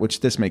up there, which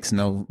this makes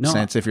no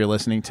sense if you're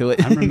listening to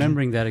it. I'm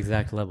remembering that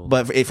exact level.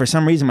 But for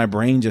some reason, my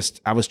brain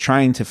I was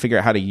trying to figure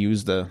out how to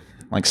use the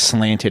like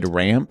slanted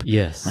ramp.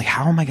 Yes. Like,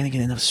 how am I going to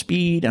get enough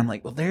speed? I'm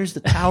like, well, there's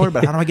the tower,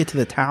 but how do I get to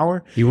the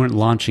tower? You weren't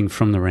launching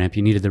from the ramp.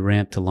 You needed the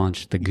ramp to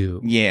launch the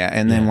goo. Yeah.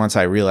 And then once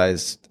I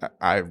realized,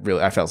 I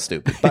felt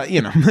stupid, but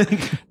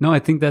No, I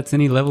think that's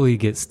any level you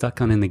get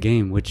stuck on in the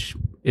game, which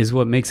is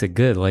what makes it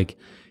good. Like,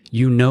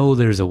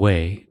 there's a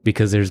way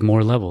because there's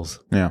more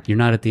levels. Yeah. You're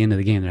not at the end of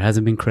the game. There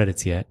hasn't been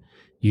credits yet.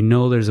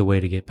 There's a way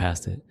to get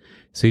past it.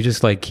 So you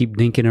just like keep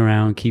dinking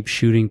around, keep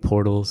shooting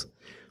portals.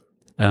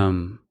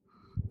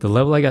 The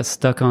level I got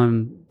stuck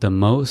on the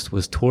most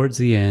was towards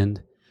the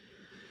end.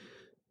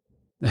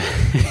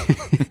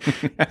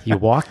 You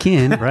walk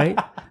in, right?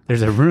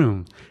 There's a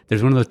room.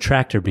 There's one of those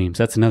tractor beams.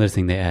 That's another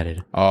thing they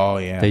added. Oh,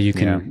 yeah. That you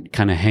can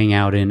kind of hang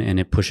out in and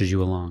it pushes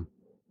you along.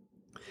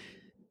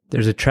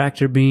 There's a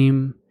tractor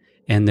beam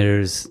and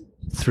there's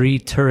 3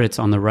 turrets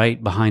on the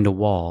right behind a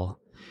wall.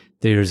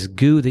 There's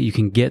goo that you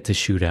can get to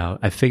shoot out.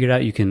 I figured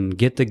out you can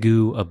get the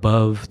goo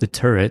above the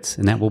turrets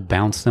and that will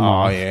bounce them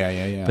off. Oh,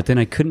 yeah. But then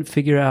I couldn't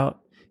figure out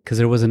because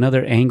there was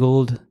another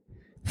angled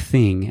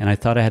thing and I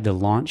thought I had to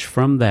launch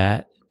from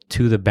that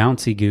to the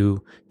bouncy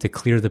goo to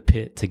clear the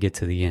pit to get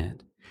to the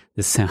end.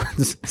 This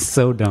sounds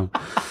so dumb.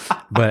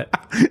 But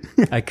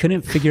I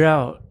couldn't figure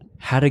out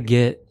how to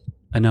get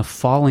enough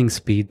falling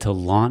speed to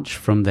launch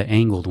from the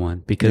angled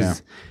one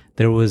because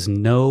there was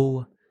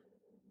no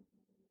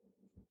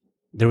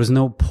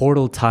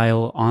portal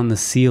tile on the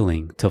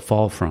ceiling to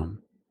fall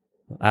from.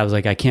 I was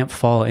like, I can't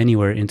fall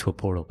anywhere into a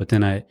portal. But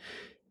then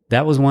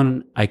that was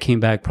one I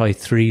came back probably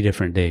 3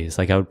 different days.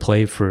 Like I would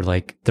play for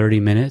like 30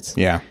 minutes.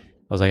 Yeah.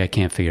 I was like, I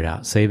can't figure it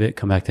out. Save it,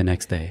 come back the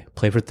next day.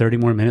 Play for 30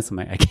 more minutes. I'm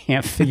like, I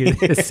can't figure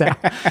this out.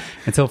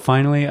 Until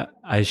finally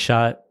I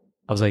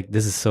was like,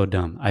 this is so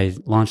dumb. I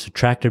launched a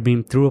tractor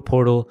beam through a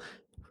portal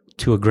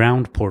to a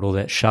ground portal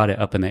that shot it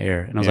up in the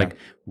air. And I was like,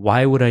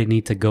 why would I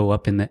need to go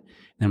up in the...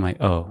 And I'm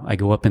like, I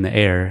go up in the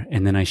air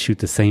and then I shoot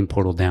the same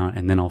portal down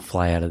and then I'll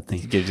fly out of the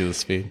thing. It gives you the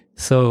speed.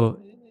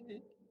 So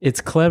it's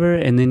clever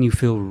and then you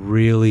feel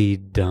really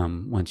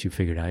dumb once you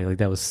figure it out. You're like,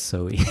 that was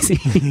so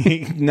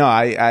easy. No,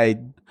 I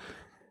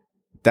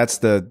that's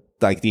the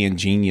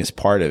ingenious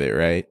part of it,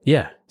 right?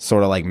 Yeah.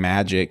 Sort of like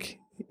magic.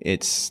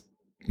 It's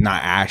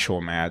not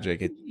actual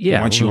magic. Once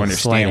you little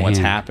understand what's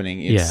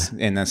happening, it's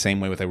in the same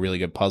way with a really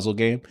good puzzle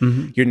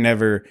game.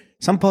 You're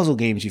some puzzle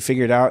games you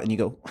figure it out and you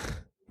go,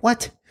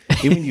 what?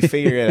 Even when you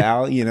figure it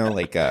out,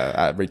 like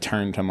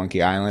Return to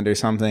Monkey Island or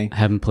something. I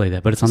haven't played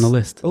that, but it's on the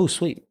list. Oh,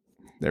 sweet.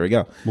 There we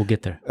go. We'll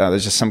get there.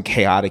 There's just some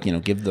chaotic,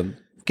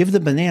 give the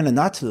banana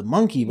not to the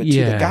monkey, but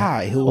to the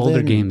guy.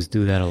 Older games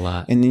do that a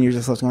lot. And then you're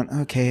just going,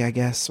 okay, I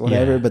guess,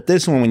 whatever. Yeah. But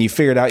this one, when you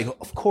figure it out, you go,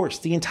 of course,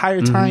 the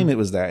entire time it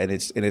was that. And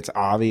it's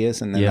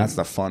obvious. And then that's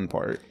the fun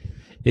part.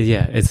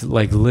 Yeah, it's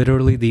like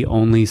literally the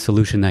only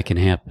solution that can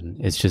happen.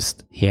 It's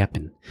just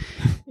happen.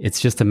 It's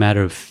just a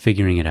matter of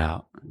figuring it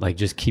out. Like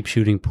just keep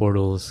shooting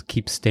portals,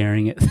 keep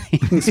staring at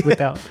things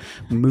without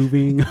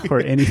moving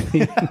or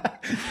anything.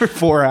 For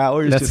 4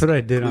 hours. That's what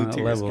I did on that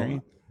level.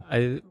 Screen.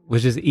 I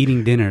was just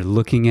eating dinner,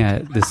 looking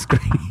at the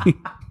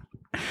screen.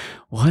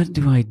 What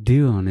do I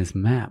do on this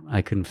map?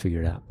 I couldn't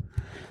figure it out.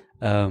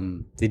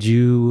 Did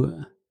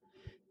you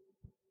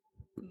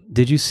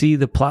see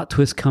the plot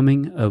twist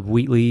coming of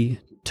Wheatley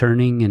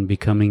turning and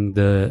becoming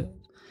the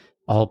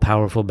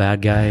all-powerful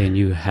bad guy and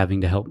you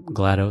having to help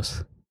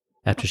GLaDOS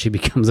after she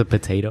becomes a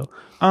potato?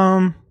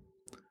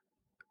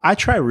 I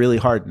try really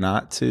hard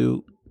not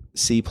to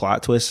see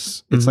plot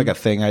twists. It's like a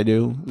thing I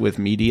do with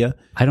media.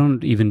 I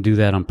don't even do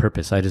that on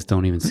purpose. I just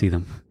don't even see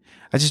them.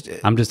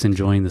 I'm just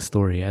enjoying the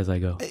story as I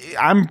go.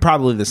 I'm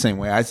probably the same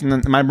way.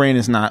 My brain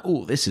is not,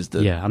 this is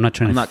the... Yeah, I'm not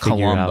trying to figure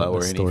Columbo out or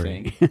the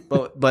story.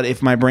 anything. but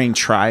if my brain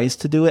tries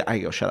to do it, I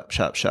go, shut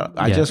up.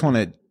 I just want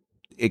to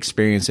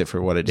experience it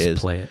for what it is.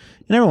 Play it.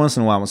 And every once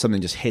in a while, when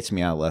something just hits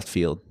me out of left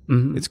field,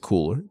 it's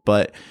cooler.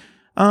 But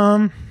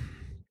I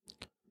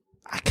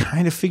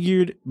kind of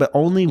figured, but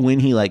only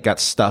when he like got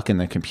stuck in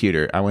the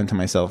computer, I went to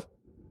myself,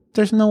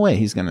 there's no way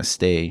he's going to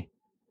stay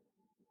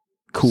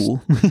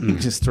cool.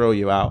 Just throw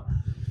you out.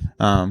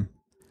 And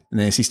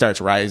then as he starts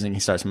rising,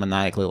 he starts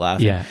maniacally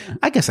laughing. Yeah.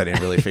 I guess I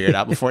didn't really figure it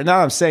out before. Now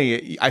I'm saying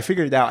it, I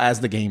figured it out as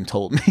the game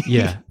told me.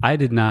 Yeah. I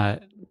did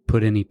not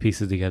put any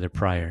pieces together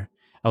prior.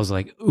 I was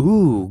like,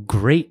 ooh,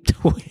 great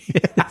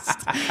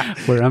twist.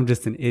 Where I'm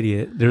just an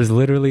idiot. There's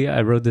literally,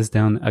 I wrote this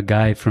down, a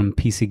guy from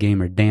PC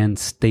Gamer, Dan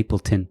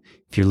Stapleton.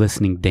 If you're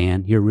listening,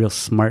 Dan, you're a real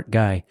smart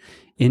guy.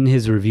 In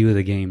his review of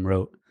the game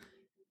wrote,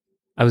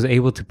 I was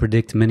able to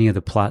predict many of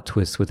the plot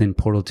twists within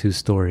Portal 2's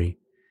story,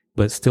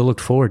 but still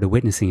looked forward to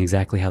witnessing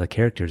exactly how the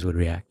characters would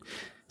react.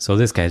 So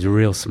this guy's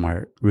real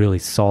smart, really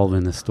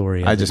solving the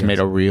story. I just made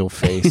a real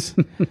face.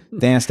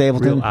 Dan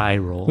Stapleton. Real eye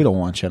roll. We don't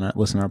want you to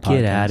listen to our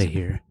podcast. Get out of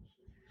here.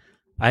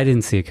 I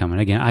didn't see it coming.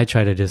 Again, I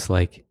try to just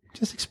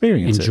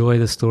experience enjoy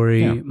the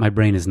story. Yeah. My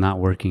brain is not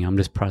working. I'm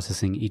just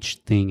processing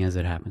each thing as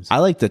it happens. I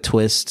like the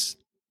twists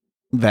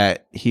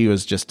that he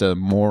was just a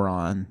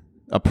moron,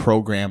 a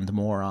programmed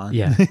moron.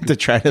 Yeah. To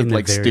try to In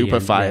the very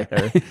stupefy end,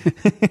 her.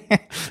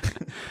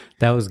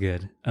 That was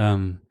good.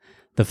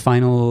 The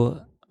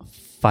final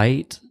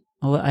fight,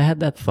 well, I had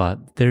that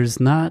thought. There's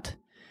not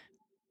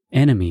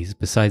enemies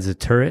besides the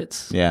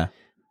turrets. Yeah.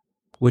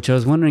 Which I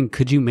was wondering,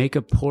 could you make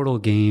a Portal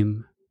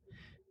game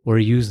or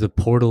use the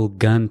Portal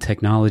gun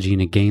technology in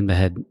a game that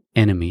had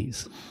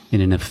enemies in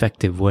an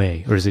effective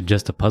way? Or is it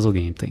just a puzzle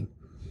game thing?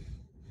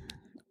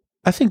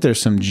 I think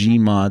there's some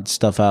Gmod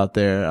stuff out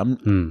there.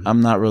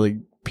 I'm not really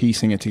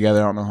piecing it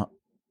together. I don't know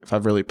if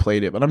I've really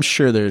played it, but I'm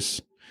sure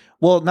there's...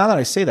 Well, now that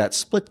I say that,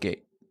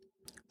 Splitgate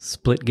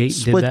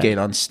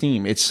Splitgate on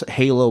Steam. It's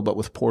Halo, but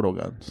with portal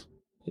guns.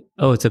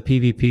 Oh, it's a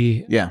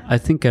PvP? Yeah. I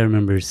think I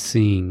remember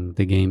seeing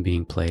the game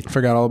being played.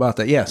 Forgot all about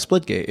that. Yeah,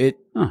 Splitgate.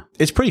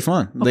 It's pretty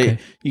fun. Okay.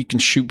 You can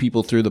shoot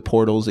people through the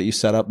portals that you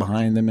set up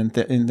behind them and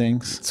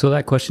things. So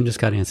that question just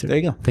got answered. There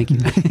you go. Thank you.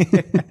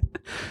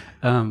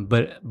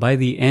 But by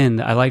the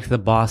end, I liked the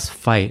boss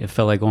fight. It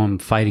felt like, I'm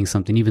fighting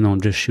something, even though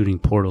I'm just shooting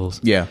portals.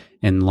 Yeah.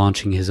 And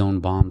launching his own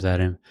bombs at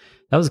him.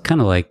 That was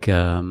kind of like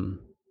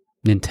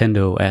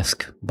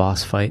Nintendo-esque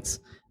boss fights.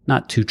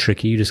 Not too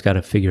tricky. You just got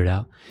to figure it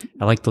out.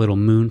 I like the little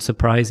moon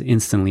surprise.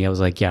 Instantly, I was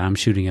like, yeah, I'm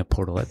shooting a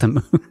portal at the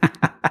moon.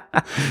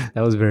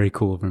 That was very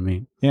cool for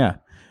me. Yeah.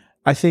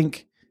 I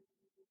think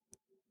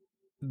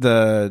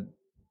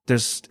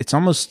it's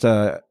almost,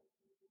 have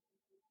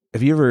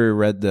you ever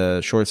read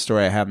the short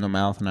story, I Have No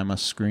Mouth and I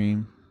Must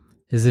Scream?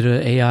 Is it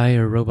an AI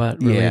or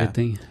robot related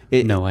thing?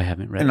 No, I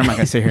haven't read it. And I'm not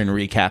going to sit here and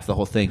recap the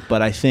whole thing,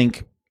 but I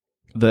think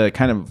the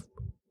kind of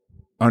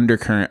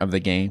undercurrent of the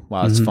game,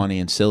 while it's funny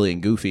and silly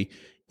and goofy,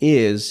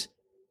 is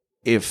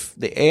if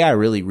the AI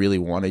really, really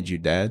wanted you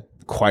dead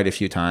quite a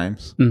few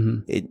times,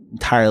 it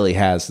entirely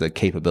has the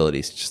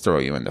capabilities to just throw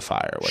you into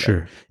fire or whatever.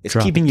 Sure. It's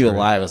keeping you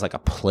alive as like a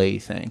play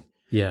thing.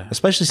 Yeah.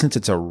 Especially since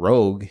it's a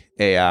rogue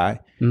AI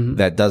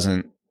that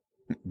doesn't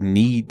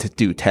need to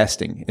do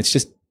testing. It's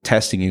just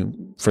testing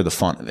you for the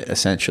fun of it,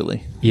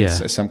 essentially. Yeah.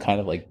 It's some kind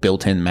of like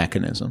built-in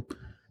mechanism.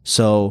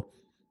 So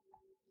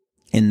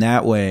in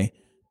that way,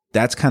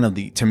 that's kind of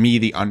to me,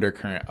 the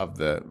undercurrent of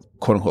the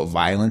quote unquote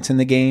violence in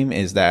the game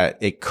is that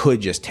it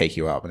could just take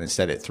you out, but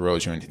instead it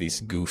throws you into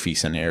these goofy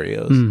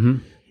scenarios.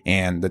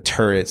 And the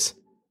turrets,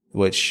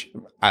 which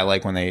I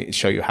like when they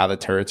show you how the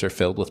turrets are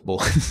filled with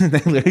bullets. They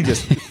literally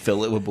just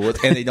fill it with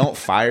bullets and they don't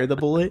fire the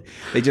bullet.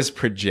 They just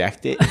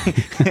project it.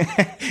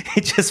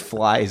 It just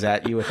flies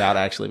at you without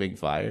actually being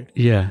fired.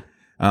 Yeah.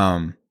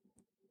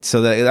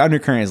 So the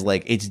undercurrent is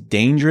like, it's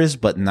dangerous,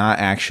 but you're not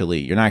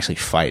actually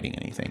fighting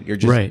anything. You're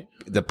just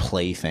the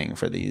plaything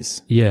for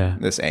this AI.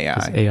 This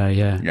AI,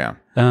 yeah.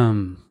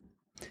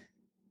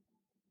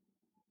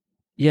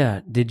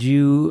 Yeah. Did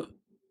you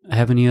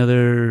have any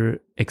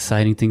other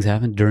exciting things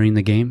happen during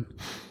the game?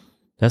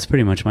 That's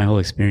pretty much my whole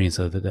experience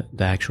of the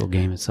actual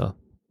game itself.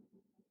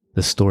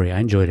 The story, I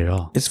enjoyed it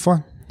all. It's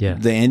fun. Yeah.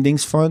 The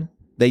ending's fun.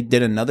 They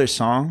did another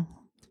song.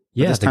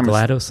 Yeah, the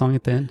GLaDOS song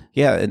at the end.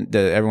 Yeah, and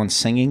everyone's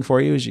singing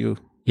for you as you...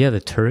 Yeah, the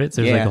turrets.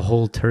 There's like a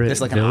whole turret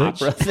There's like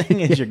village. an opera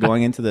thing as you're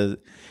going into the...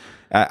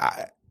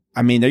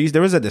 I mean,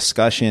 there was a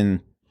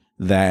discussion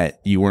that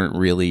you weren't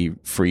really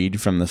freed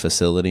from the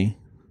facility.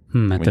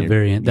 At the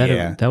very end.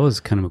 That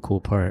was kind of a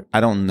cool part. I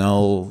don't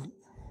know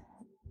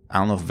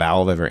if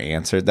Valve ever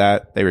answered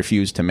that. They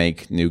refused to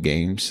make new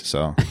games,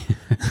 so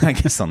I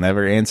guess they'll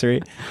never answer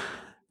it.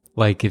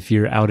 Like if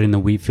you're out in the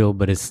wheat field,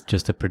 but it's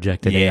just a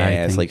projected AI thing.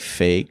 It's like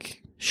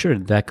fake. Sure,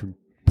 that could...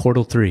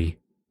 Portal 3.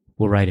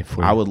 We'll write it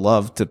for you. I would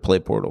love to play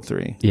Portal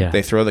 3. Yeah.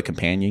 They throw the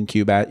companion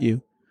cube at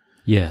you.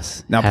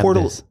 Yes. Now,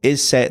 Portal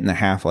is set in the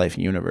Half-Life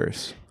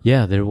universe.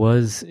 Yeah,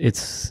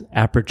 it's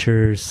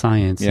Aperture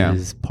Science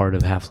is part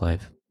of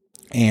Half-Life.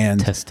 And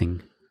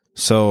testing.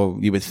 So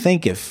you would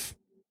think if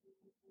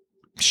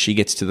she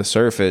gets to the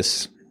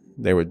surface,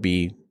 there would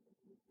be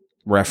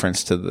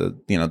reference to the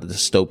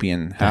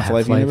dystopian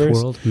Half-Life universe.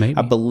 World, maybe.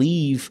 I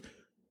believe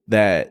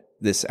that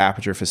this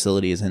Aperture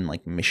facility is in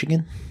like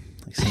Michigan,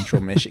 like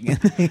central Michigan.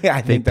 Yeah,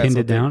 I think they that's pinned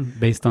it down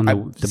based on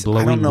the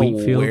blowing I don't know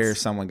wheat fields. where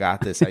someone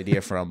got this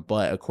idea from,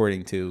 but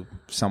according to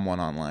someone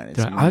online, it's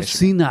in I've Michigan.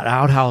 seen that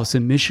outhouse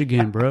in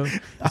Michigan, bro.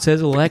 It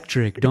says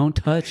electric. Don't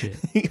touch it.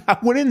 I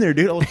went in there,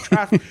 dude. I was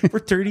trapped for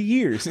 30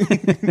 years.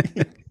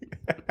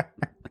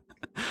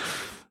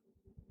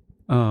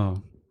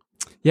 Oh,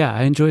 yeah.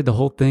 I enjoyed the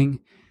whole thing.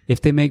 If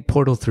they make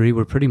Portal 3,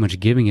 we're pretty much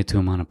giving it to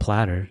them on a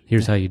platter.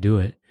 Here's how you do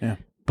it. Yeah.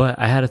 But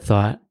I had a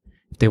thought.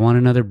 If they want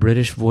another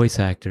British voice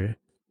actor,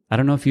 I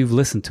don't know if you've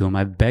listened to him.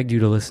 I've begged you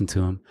to listen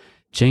to him.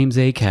 James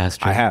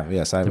Acaster. I have,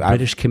 yes. The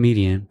British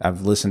comedian.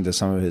 I've listened to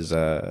some of his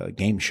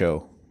game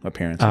show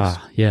appearances.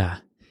 Yeah.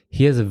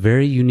 He has a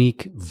very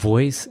unique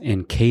voice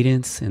and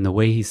cadence and the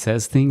way he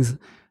says things.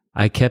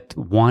 I kept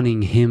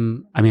wanting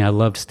him. I mean, I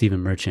loved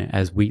Stephen Merchant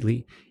as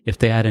Wheatley. If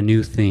they add a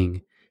new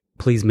thing,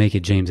 please make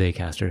it James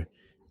Acaster.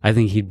 I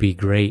think he'd be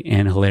great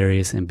and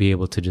hilarious and be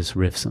able to just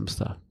riff some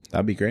stuff.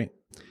 That'd be great.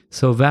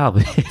 So, Val,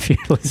 if you're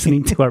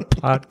listening to our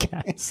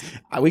podcast,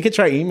 We could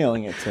try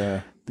emailing it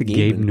to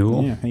Gabe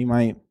Newell. Yeah, he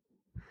might.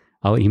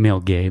 I'll email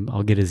Gabe.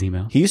 I'll get his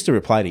email. He used to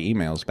reply to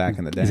emails back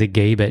in the day. Is it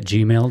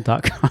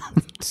gabe@gmail.com?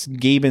 It's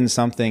Gaben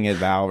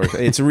something@Valve.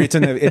 It's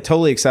a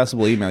totally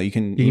accessible email. You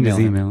can You can email just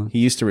him. email him. He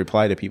used to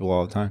reply to people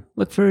all the time.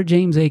 Look for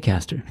James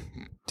Acaster.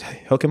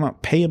 Hook him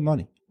up. Pay him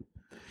money.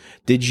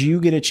 Did you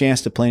get a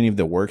chance to play any of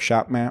the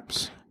workshop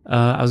maps?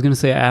 I was going to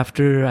say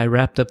after I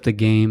wrapped up the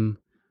game,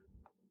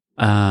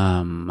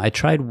 I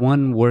tried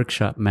one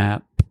workshop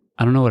map.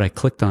 I don't know what I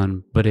clicked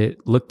on, but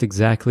it looked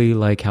exactly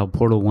like how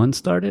Portal 1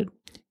 started.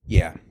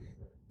 Yeah.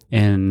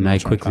 And I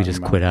That's what I'm quickly talking just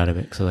about. quit out of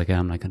it because like,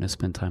 I'm not going to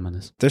spend time on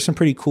this. There's some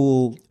pretty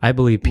cool. I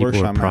believe people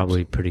Workshop are maps.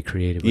 probably pretty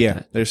creative with Yeah.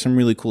 that. There's some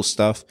really cool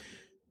stuff.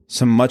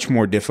 Some much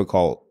more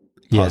difficult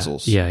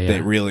puzzles. Yeah.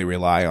 That really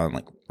rely on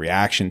like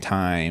reaction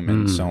time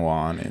and so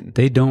on. And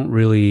They don't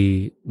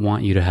really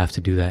want you to have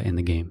to do that in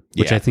the game,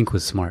 which Yeah. I think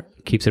was smart.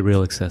 Keeps it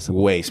real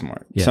accessible. way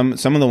smart. Yeah.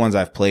 Some of the ones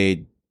I've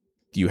played,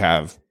 you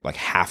have like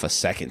half a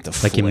second to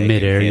Like in flick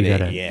midair, and hit you it.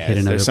 gotta Yeah, hit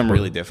another there's some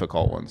portal. really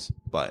difficult ones,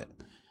 but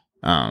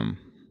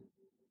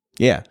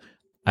yeah.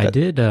 I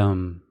did. I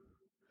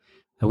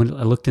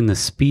looked in the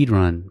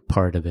speedrun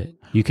part of it.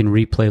 You can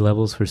replay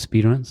levels for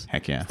speedruns.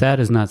 Heck yeah. Thad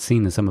has not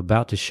seen this. I'm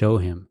about to show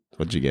him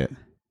What'd you get?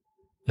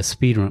 a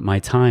speedrun. My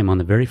time on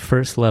the very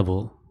first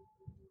level.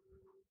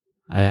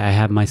 I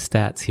have my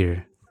stats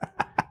here.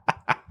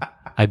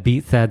 I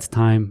beat Thad's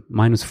time.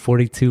 Mine was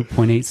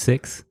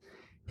 42.86.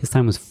 His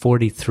time was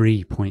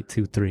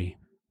 43.23.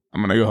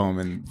 I'm gonna go home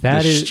and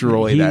That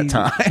destroy that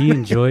time. He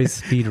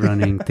enjoys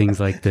speedrunning things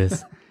like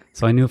this.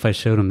 So I knew if I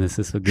showed him this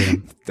would get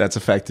him. That's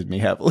affected me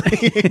heavily.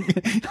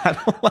 I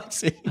don't like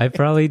seeing. I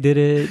probably did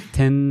it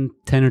 10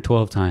 or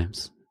 12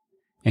 times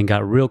and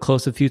got real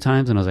close a few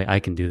times. And I was like, I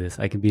can do this.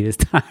 I can beat his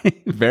time.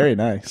 Very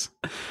nice.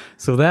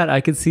 So that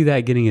I could see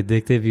that getting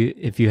addictive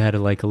if you had a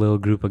little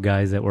group of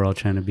guys that were all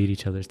trying to beat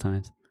each other's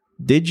times.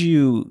 Did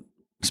you?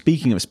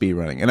 Speaking of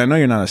speedrunning, and I know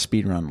you're not a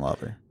speedrun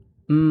lover.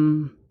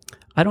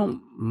 I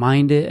don't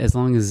mind it as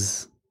long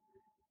as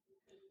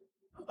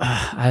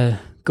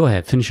go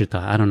ahead, finish your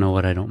thought. I don't know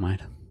what I don't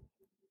mind.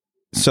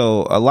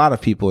 So a lot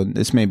of people, and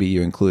this may be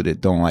you included,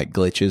 don't like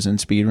glitches in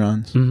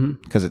speedruns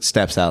because it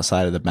steps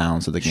outside of the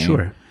bounds of the game.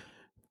 Sure.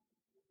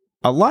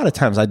 A lot of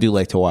times I do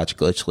like to watch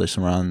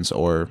glitchless runs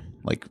or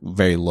like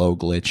very low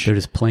glitch. They're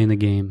just playing the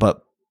game.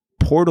 But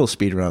Portal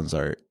speedruns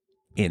are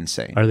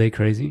insane. Are they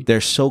crazy?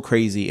 They're so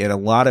crazy, and a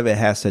lot of it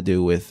has to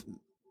do with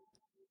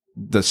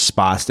the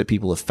spots that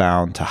people have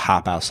found to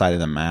hop outside of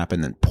the map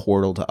and then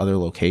portal to other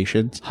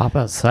locations. Hop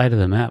outside of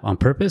the map on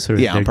purpose, or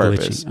Yeah, they're on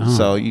purpose. glitching? Oh.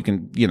 So you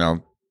can,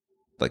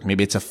 like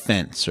maybe it's a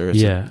fence or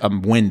it's a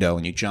window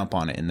and you jump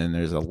on it, and then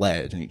there's a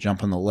ledge and you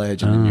jump on the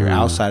ledge and then you're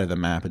outside of the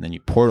map and then you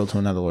portal to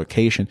another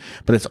location.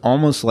 But it's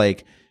almost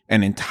like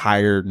an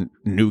entire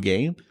new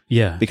game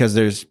Yeah. because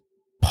there's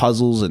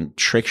puzzles and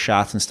trick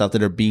shots and stuff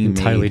that are being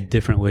Entirely made.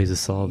 different ways to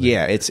solve it.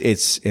 Yeah,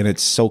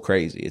 it's so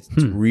crazy. It's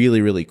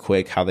really, really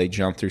quick how they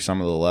jump through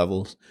some of the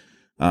levels.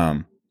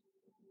 A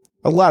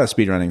lot of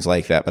speedrunning's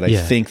like that, but I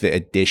think the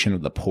addition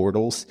of the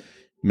portals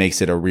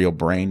makes it a real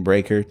brain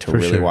breaker to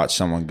really watch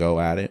someone go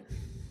at it.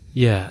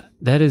 Yeah,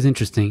 that is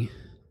interesting.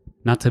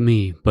 Not to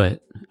me,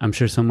 but I'm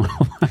sure someone.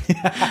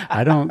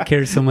 I don't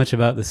care so much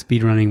about the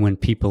speedrunning when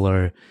people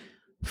are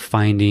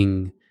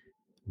finding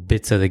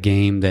bits of the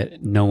game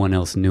that no one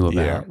else knew about.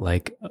 Yeah.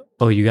 Like,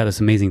 oh, you got this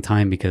amazing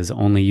time because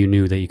only you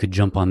knew that you could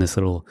jump on this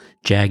little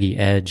jaggy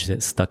edge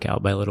that stuck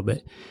out by a little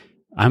bit.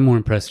 I'm more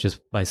impressed just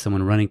by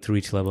someone running through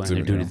each level and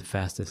they're doing it the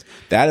fastest.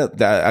 That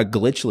a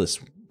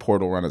glitchless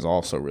portal run is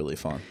also really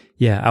fun.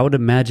 Yeah, I would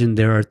imagine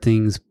there are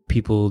things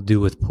people do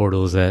with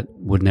portals that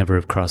would never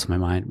have crossed my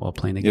mind while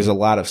playing the game. There's a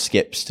lot of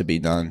skips to be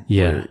done.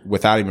 Yeah.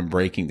 Without even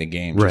breaking the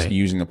game, just Right.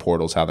 using the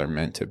portals how they're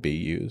meant to be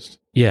used.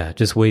 Yeah,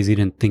 just ways you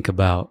didn't think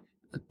about,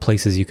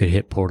 places you could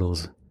hit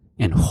portals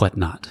and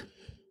whatnot.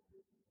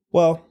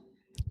 Well,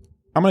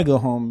 I'm going to go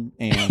home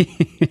and...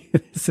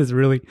 This is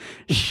really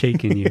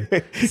shaking you.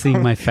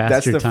 Seeing my faster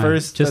That's the time.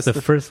 first- Just that's the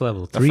the- first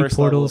level. the 3 first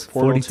level portals, of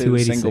Portal 2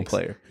 4286. single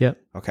player.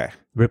 Yep. Okay.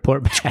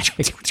 Report back.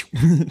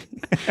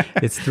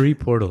 It's 3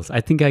 portals. I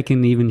think I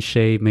can even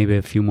shave maybe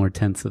a few more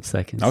tenths of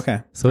seconds.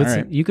 Okay. So All it's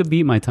right. you could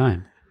beat my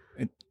time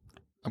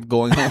I'm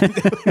going home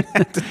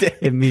today.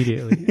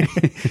 immediately.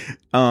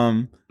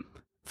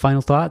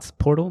 Final thoughts?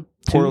 Portal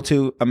 2? Portal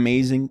 2,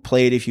 amazing.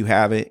 Play it if you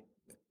have it.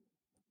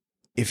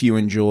 If you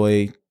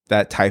enjoy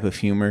that type of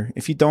humor.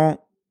 If you don't,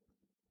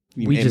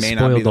 We it just may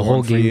not be spoiled the whole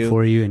one game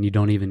for you, and you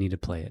don't even need to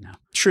play it now.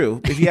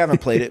 True. If you haven't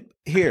played it,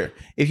 here.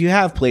 If you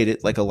have played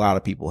it, like a lot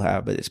of people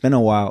have, but it's been a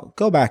while,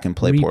 go back and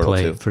play Portal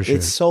Replay 2. it, for sure.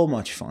 It's so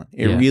much fun.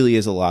 It Yeah. really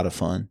is a lot of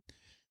fun.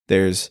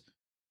 There's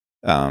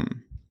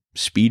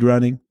speed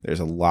running. There's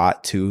a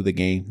lot to the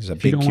game. There's a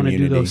If you big don't want to do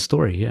community. those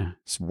story, yeah.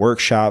 It's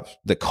workshops.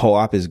 The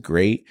co-op is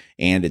great,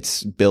 and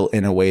it's built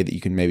in a way that you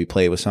can maybe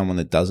play with someone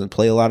that doesn't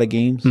play a lot of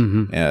games.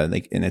 Mhm.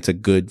 And it's a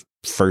good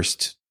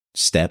first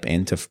step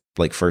into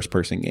like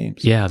first-person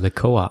games. Yeah, the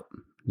co-op.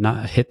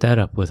 Not hit that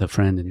up with a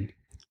friend and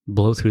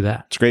blow through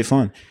that. It's great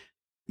fun.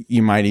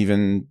 You might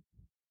even,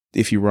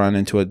 if you run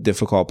into a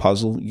difficult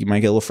puzzle, you might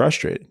get a little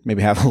frustrated.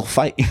 Maybe have a little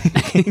fight.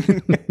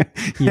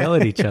 Yell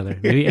at each other.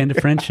 Maybe end a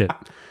friendship.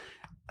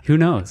 Who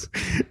knows?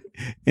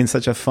 In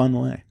such a fun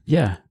way.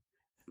 Yeah.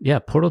 Yeah,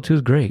 Portal 2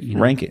 is great. You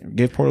know? Rank it.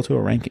 Give Portal 2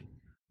 a ranking.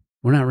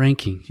 We're not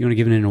ranking. You want to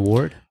give it an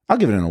award? I'll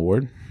give it an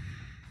award.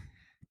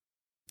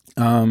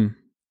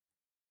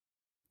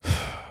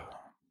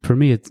 For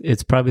me,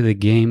 it's probably the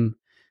game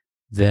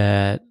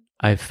that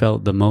I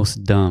felt the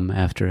most dumb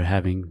after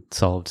having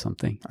solved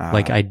something.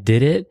 Like I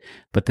did it,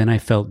 but then I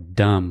felt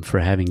dumb for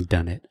having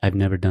done it. I've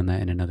never done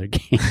that in another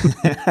game.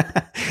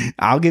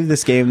 I'll give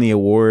this game the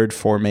award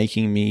for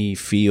making me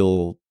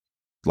feel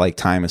like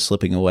time is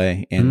slipping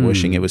away and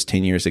wishing it was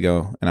 10 years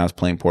ago and I was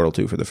playing Portal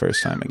 2 for the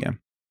first time again.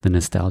 The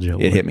nostalgia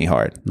award. It hit me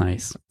hard.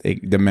 Nice.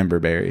 The member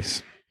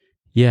berries.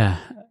 Yeah.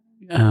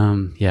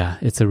 Yeah,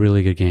 it's a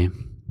really good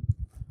game.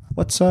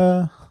 What's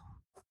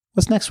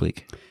next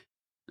week?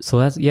 So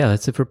that's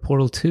it for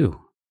Portal 2.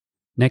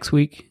 Next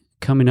week,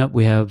 coming up,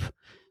 we have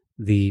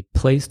the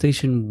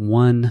PlayStation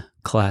 1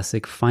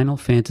 classic Final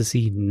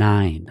Fantasy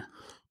IX.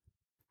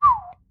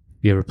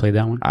 You ever played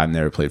that one? I've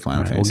never played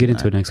Final Fantasy. We'll get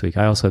into it IX. next week.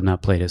 I also have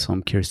not played it, so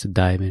I'm curious to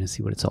dive in and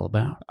see what it's all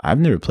about. I've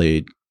never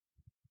played.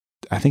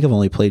 I think I've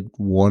only played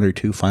 1 or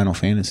 2 Final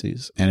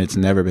Fantasies, and it's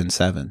never been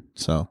 7.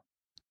 So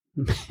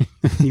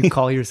You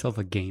call yourself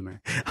a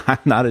gamer. I'm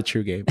not a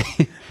true gamer.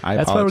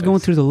 That's why we're going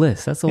through the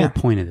list. That's the whole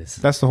point of this.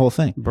 That's the whole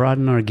thing.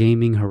 Broaden our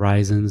gaming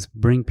horizons,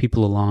 bring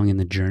people along in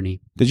the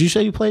journey. Did you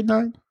say you played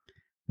 9?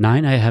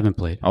 9, I haven't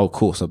played. Oh,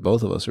 cool. So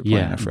both of us are playing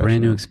Yeah, it fresh.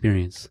 brand new now.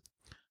 experience.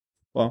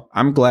 Well,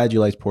 I'm glad you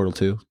liked Portal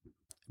 2.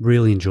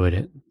 Really enjoyed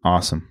it.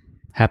 Awesome.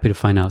 Happy to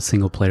find out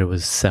single player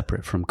was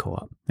separate from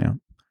co-op. Yeah.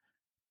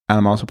 And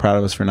I'm also proud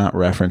of us for not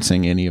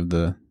referencing any of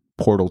the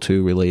Portal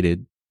 2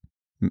 related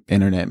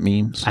internet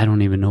memes. I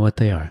don't even know what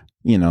they are.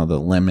 You know, the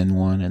lemon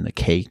one and the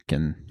cake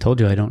and Told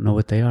you I don't know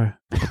what they are.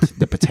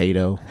 the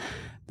potato.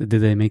 Did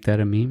they make that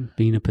a meme?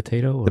 Being a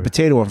potato? Or? The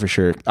potato one for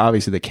sure.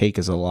 Obviously, the cake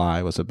is a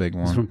lie was a big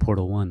It's one. from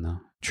Portal 1, though.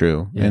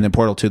 True. Yeah. And then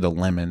Portal 2, the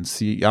lemons.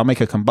 See, I'll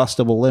make a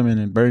combustible lemon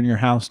and burn your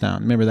house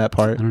down. Remember that I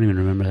part? don't even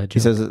remember that joke. He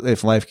says,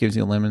 if life gives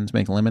you lemons,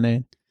 make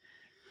lemonade.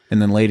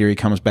 And then later he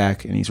comes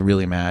back and he's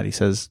really mad. He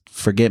says,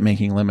 forget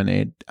making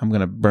lemonade. I'm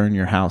going to burn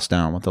your house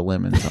down with the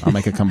lemons. I'll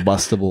make a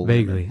combustible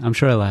Vaguely. lemon. I'm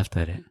sure I laughed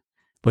at it.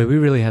 But we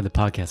really had the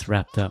podcast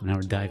wrapped up. Now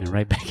we're diving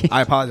right back in.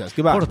 I apologize.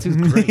 Goodbye. Portal 2 is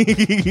great.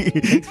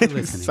 Thanks for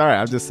listening. Sorry,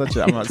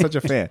 I'm such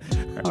a fan.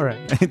 All right.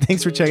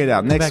 Thanks for checking it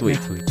out. Next back week.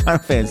 next week. Final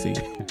Fantasy.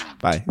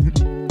 Bye.